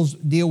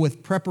 deal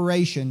with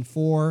preparation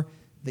for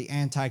the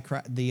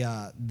Antichrist,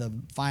 the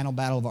final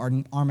battle of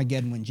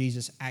Armageddon when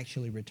Jesus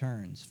actually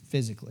returns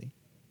physically.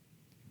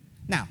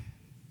 Now,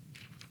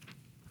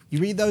 you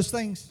read those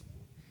things,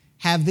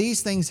 Have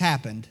these things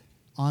happened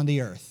on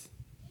the earth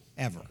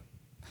ever?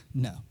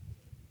 No.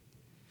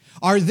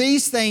 Are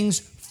these things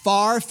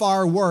far,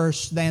 far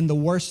worse than the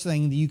worst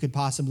thing that you could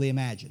possibly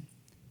imagine?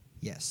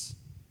 Yes.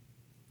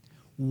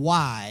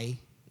 Why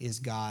is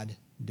God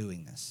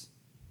doing this?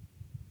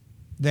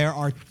 There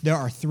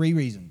are three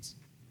reasons.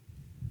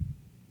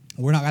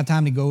 We're not got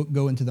time to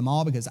go into them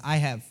all because I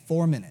have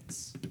 4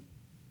 minutes.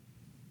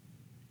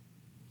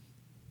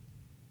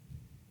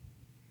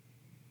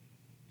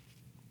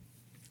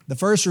 The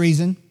first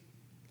reason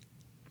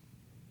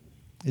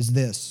is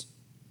this: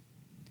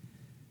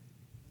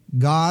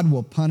 God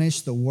will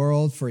punish the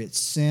world for its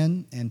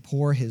sin and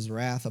pour his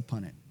wrath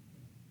upon it.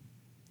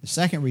 The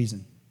second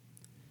reason,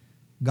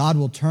 God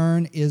will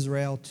turn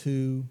Israel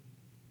to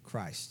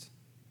Christ.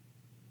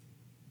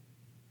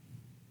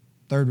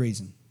 Third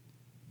reason,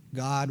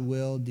 God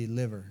will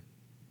deliver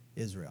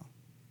Israel.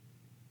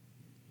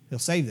 He'll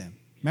save them.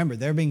 Remember,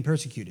 they're being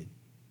persecuted.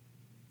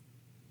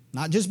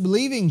 Not just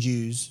believing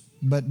Jews,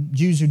 but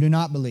Jews who do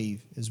not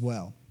believe as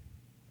well.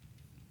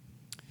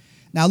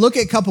 Now look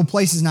at a couple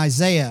places in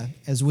Isaiah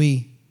as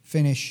we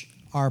finish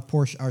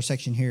our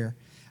section here.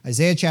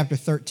 Isaiah chapter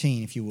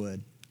 13, if you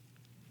would.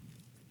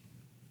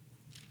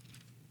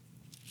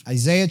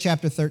 Isaiah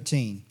chapter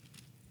 13.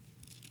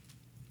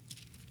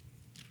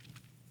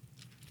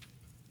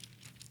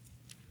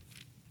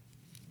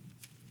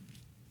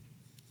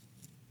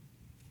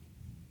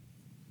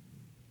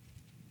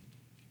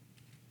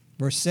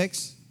 Verse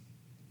 6.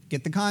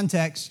 Get the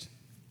context.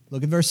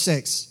 Look at verse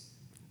 6.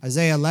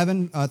 Isaiah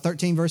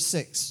 13, verse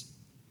 6.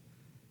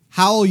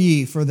 Howl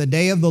ye, for the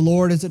day of the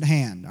Lord is at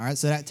hand. All right,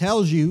 so that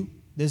tells you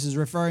this is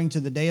referring to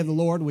the day of the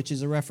Lord, which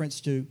is a reference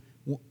to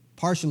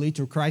partially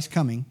to Christ's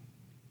coming.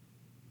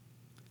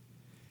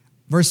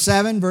 Verse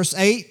 7, verse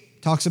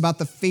 8 talks about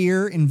the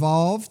fear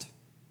involved.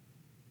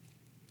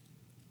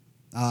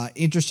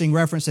 Interesting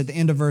reference at the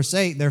end of verse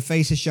 8. Their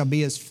faces shall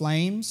be as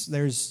flames.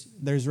 There's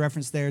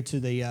reference there to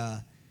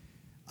the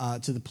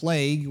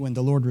plague when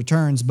the Lord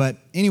returns. But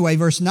anyway,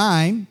 verse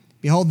 9,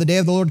 behold, the day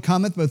of the Lord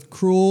cometh with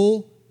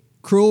cruel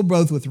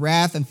both with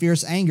wrath and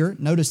fierce anger.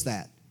 Notice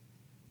that.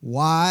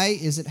 Why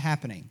is it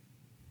happening?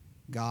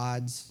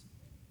 God's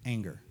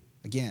anger.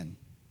 Again,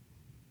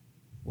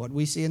 what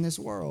we see in this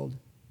world,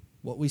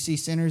 what we see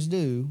sinners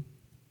do,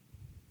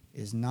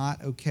 is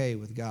not okay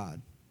with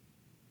God.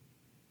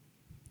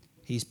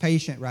 He's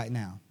patient right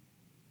now.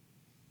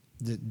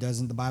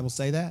 Doesn't the Bible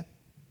say that?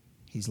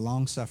 He's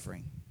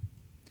long-suffering.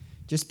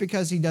 Just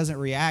because he doesn't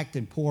react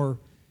and pour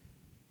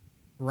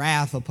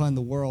wrath upon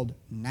the world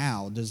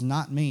now does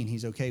not mean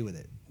he's okay with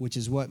it, which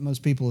is what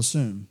most people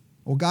assume.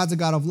 Well, God's a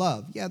God of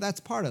love. Yeah, that's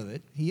part of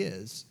it. He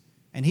is.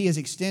 And he has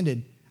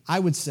extended, I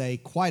would say,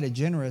 quite a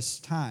generous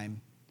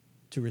time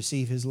to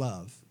receive his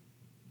love.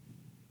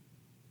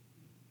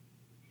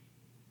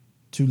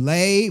 To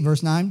lay,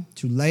 verse 9,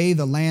 to lay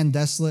the land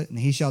desolate, and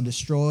he shall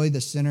destroy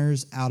the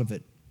sinners out of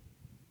it.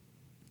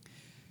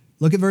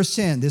 Look at verse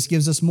 10. This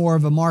gives us more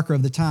of a marker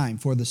of the time.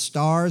 For the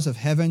stars of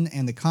heaven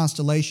and the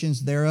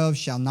constellations thereof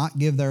shall not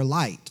give their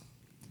light.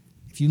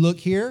 If you look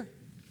here,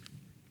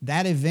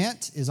 that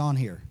event is on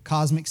here.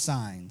 Cosmic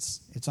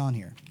signs. It's on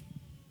here.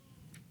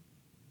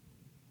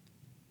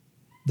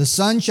 The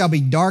sun shall be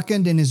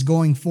darkened in his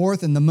going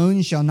forth, and the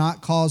moon shall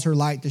not cause her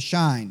light to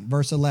shine.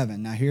 Verse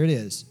 11. Now here it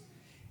is.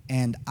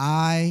 And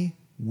I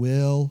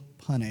will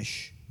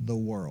punish the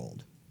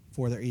world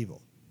for their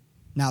evil.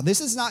 Now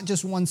this is not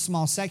just one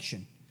small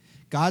section.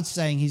 God's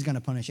saying he's going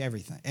to punish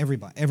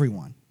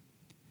everyone.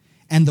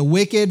 And the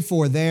wicked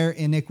for their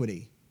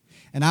iniquity.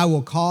 And I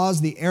will cause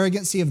the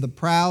arrogancy of the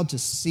proud to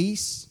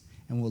cease,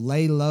 and will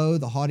lay low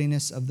the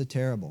haughtiness of the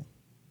terrible.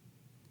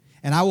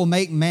 And I will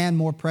make man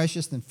more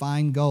precious than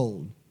fine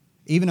gold,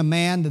 even a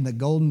man than the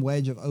golden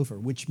wedge of Ophir,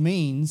 which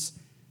means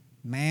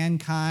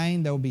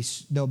mankind, there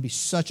will be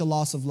such a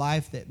loss of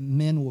life that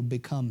men will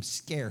become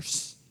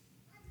scarce.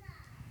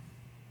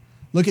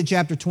 Look at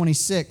chapter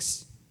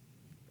 26.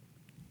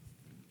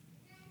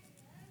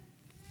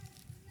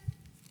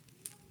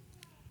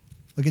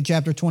 Look at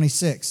chapter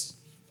 26,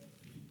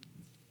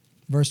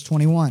 verse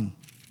 21.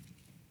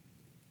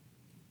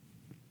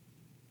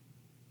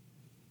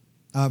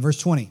 Verse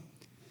 20.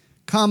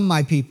 Come,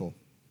 my people,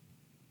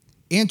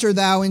 enter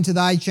thou into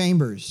thy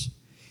chambers,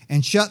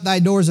 and shut thy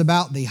doors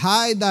about thee.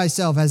 Hide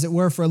thyself, as it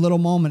were, for a little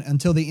moment,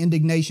 until the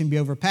indignation be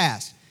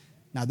overpast.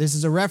 Now, this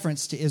is a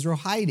reference to Israel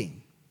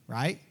hiding,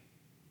 right?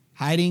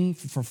 Hiding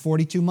for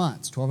 42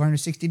 months,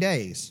 1,260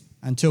 days,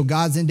 until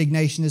God's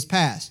indignation is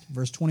past.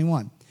 Verse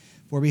 21.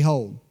 For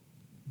behold,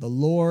 the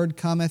Lord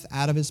cometh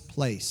out of his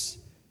place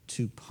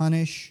to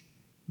punish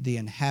the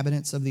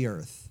inhabitants of the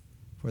earth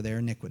for their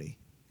iniquity.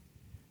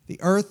 The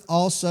earth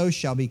also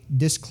shall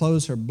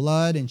disclose her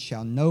blood, and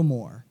shall no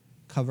more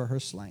cover her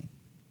slain.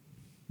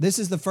 This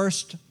is the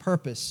first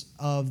purpose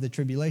of the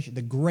tribulation,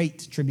 the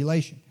great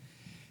tribulation.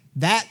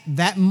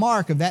 That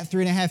mark of that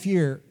 3.5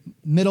 year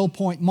middle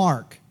point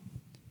mark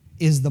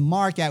is the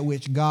mark at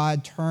which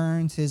God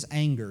turns his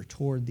anger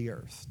toward the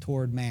earth,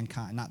 toward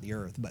mankind, not the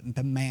earth,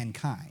 but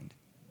mankind.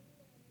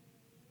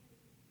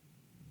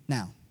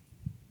 Now,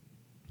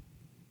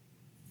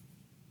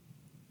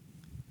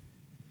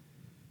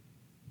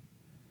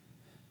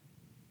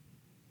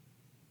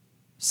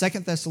 2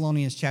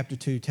 Thessalonians chapter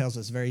 2 tells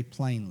us very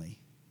plainly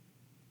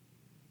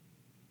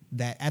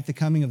that at the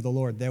coming of the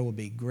Lord there will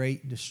be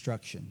great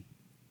destruction.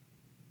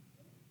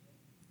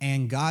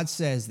 And God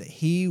says that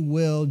He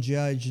will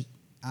judge.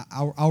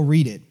 I'll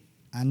read it.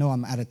 I know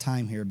I'm out of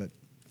time here, but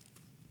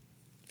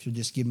if you'll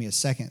just give me a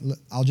second,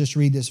 I'll just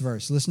read this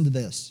verse. Listen to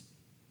this.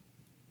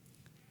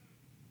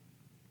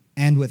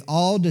 And with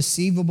all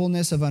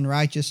deceivableness of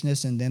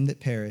unrighteousness in them that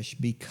perish,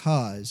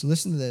 because,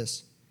 listen to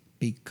this,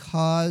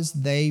 because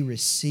they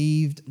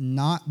received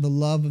not the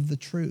love of the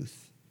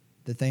truth,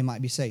 that they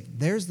might be saved.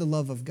 There's the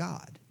love of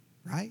God,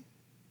 right?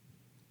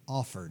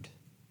 Offered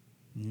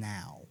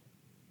now.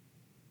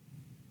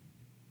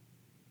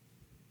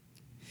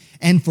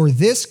 And for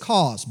this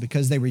cause,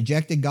 because they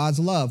rejected God's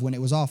love when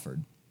it was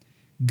offered,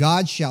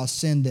 God shall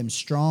send them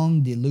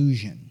strong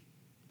delusion,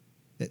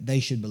 that they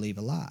should believe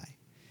a lie,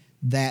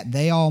 that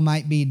they all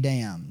might be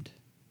damned,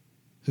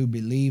 who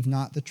believed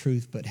not the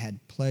truth, but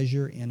had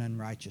pleasure in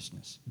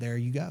unrighteousness. There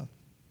you go.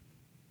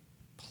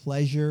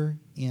 Pleasure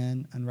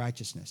in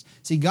unrighteousness.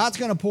 See, God's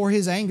going to pour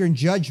His anger and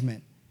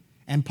judgment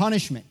and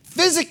punishment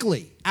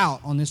physically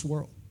out on this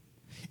world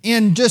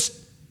in just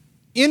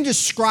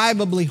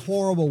indescribably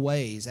horrible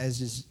ways,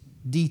 as is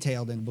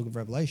detailed in the book of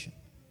Revelation.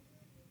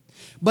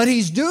 But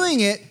He's doing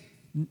it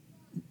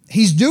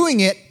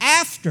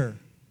after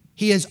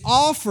He has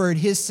offered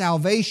His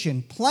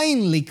salvation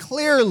plainly,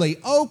 clearly,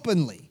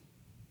 openly.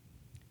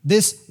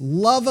 This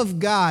love of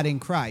God in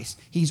Christ.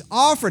 He's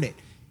offered it.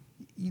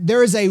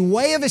 There is a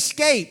way of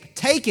escape.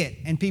 Take it.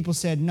 And people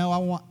said,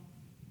 no,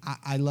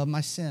 I love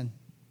my sin.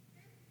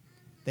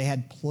 They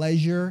had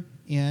pleasure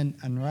in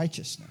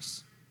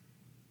unrighteousness.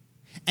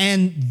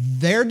 And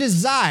their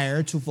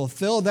desire to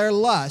fulfill their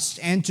lust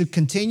and to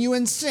continue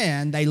in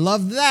sin, they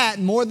loved that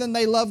more than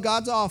they loved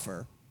God's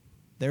offer.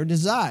 Their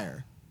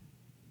desire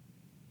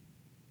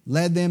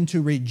led them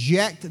to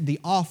reject the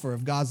offer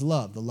of God's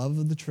love, the love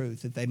of the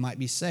truth, that they might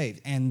be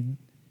saved. And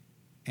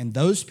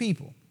those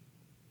people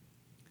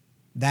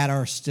that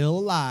are still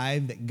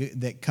alive,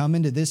 that come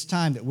into this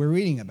time that we're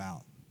reading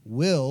about,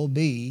 will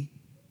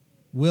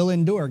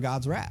endure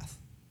God's wrath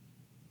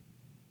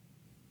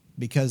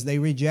because they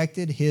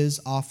rejected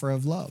His offer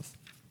of love.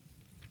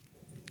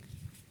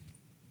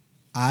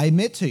 I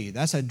admit to you,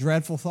 that's a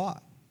dreadful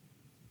thought.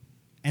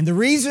 And the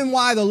reason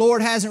why the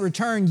Lord hasn't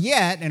returned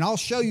yet, and I'll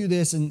show you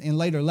this in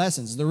later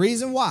lessons, the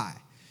reason why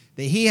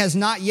that He has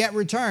not yet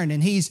returned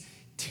and He's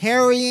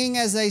tarrying,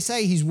 as they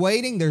say, He's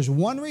waiting, there's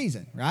one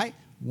reason, right?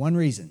 One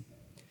reason.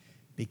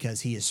 Because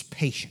He is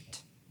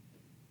patient.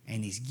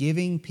 And He's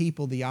giving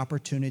people the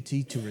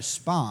opportunity to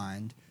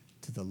respond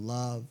to the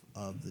love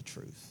of the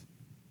truth.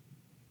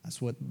 That's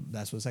what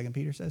 2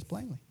 Peter says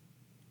plainly.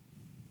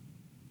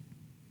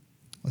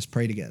 Let's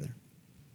pray together.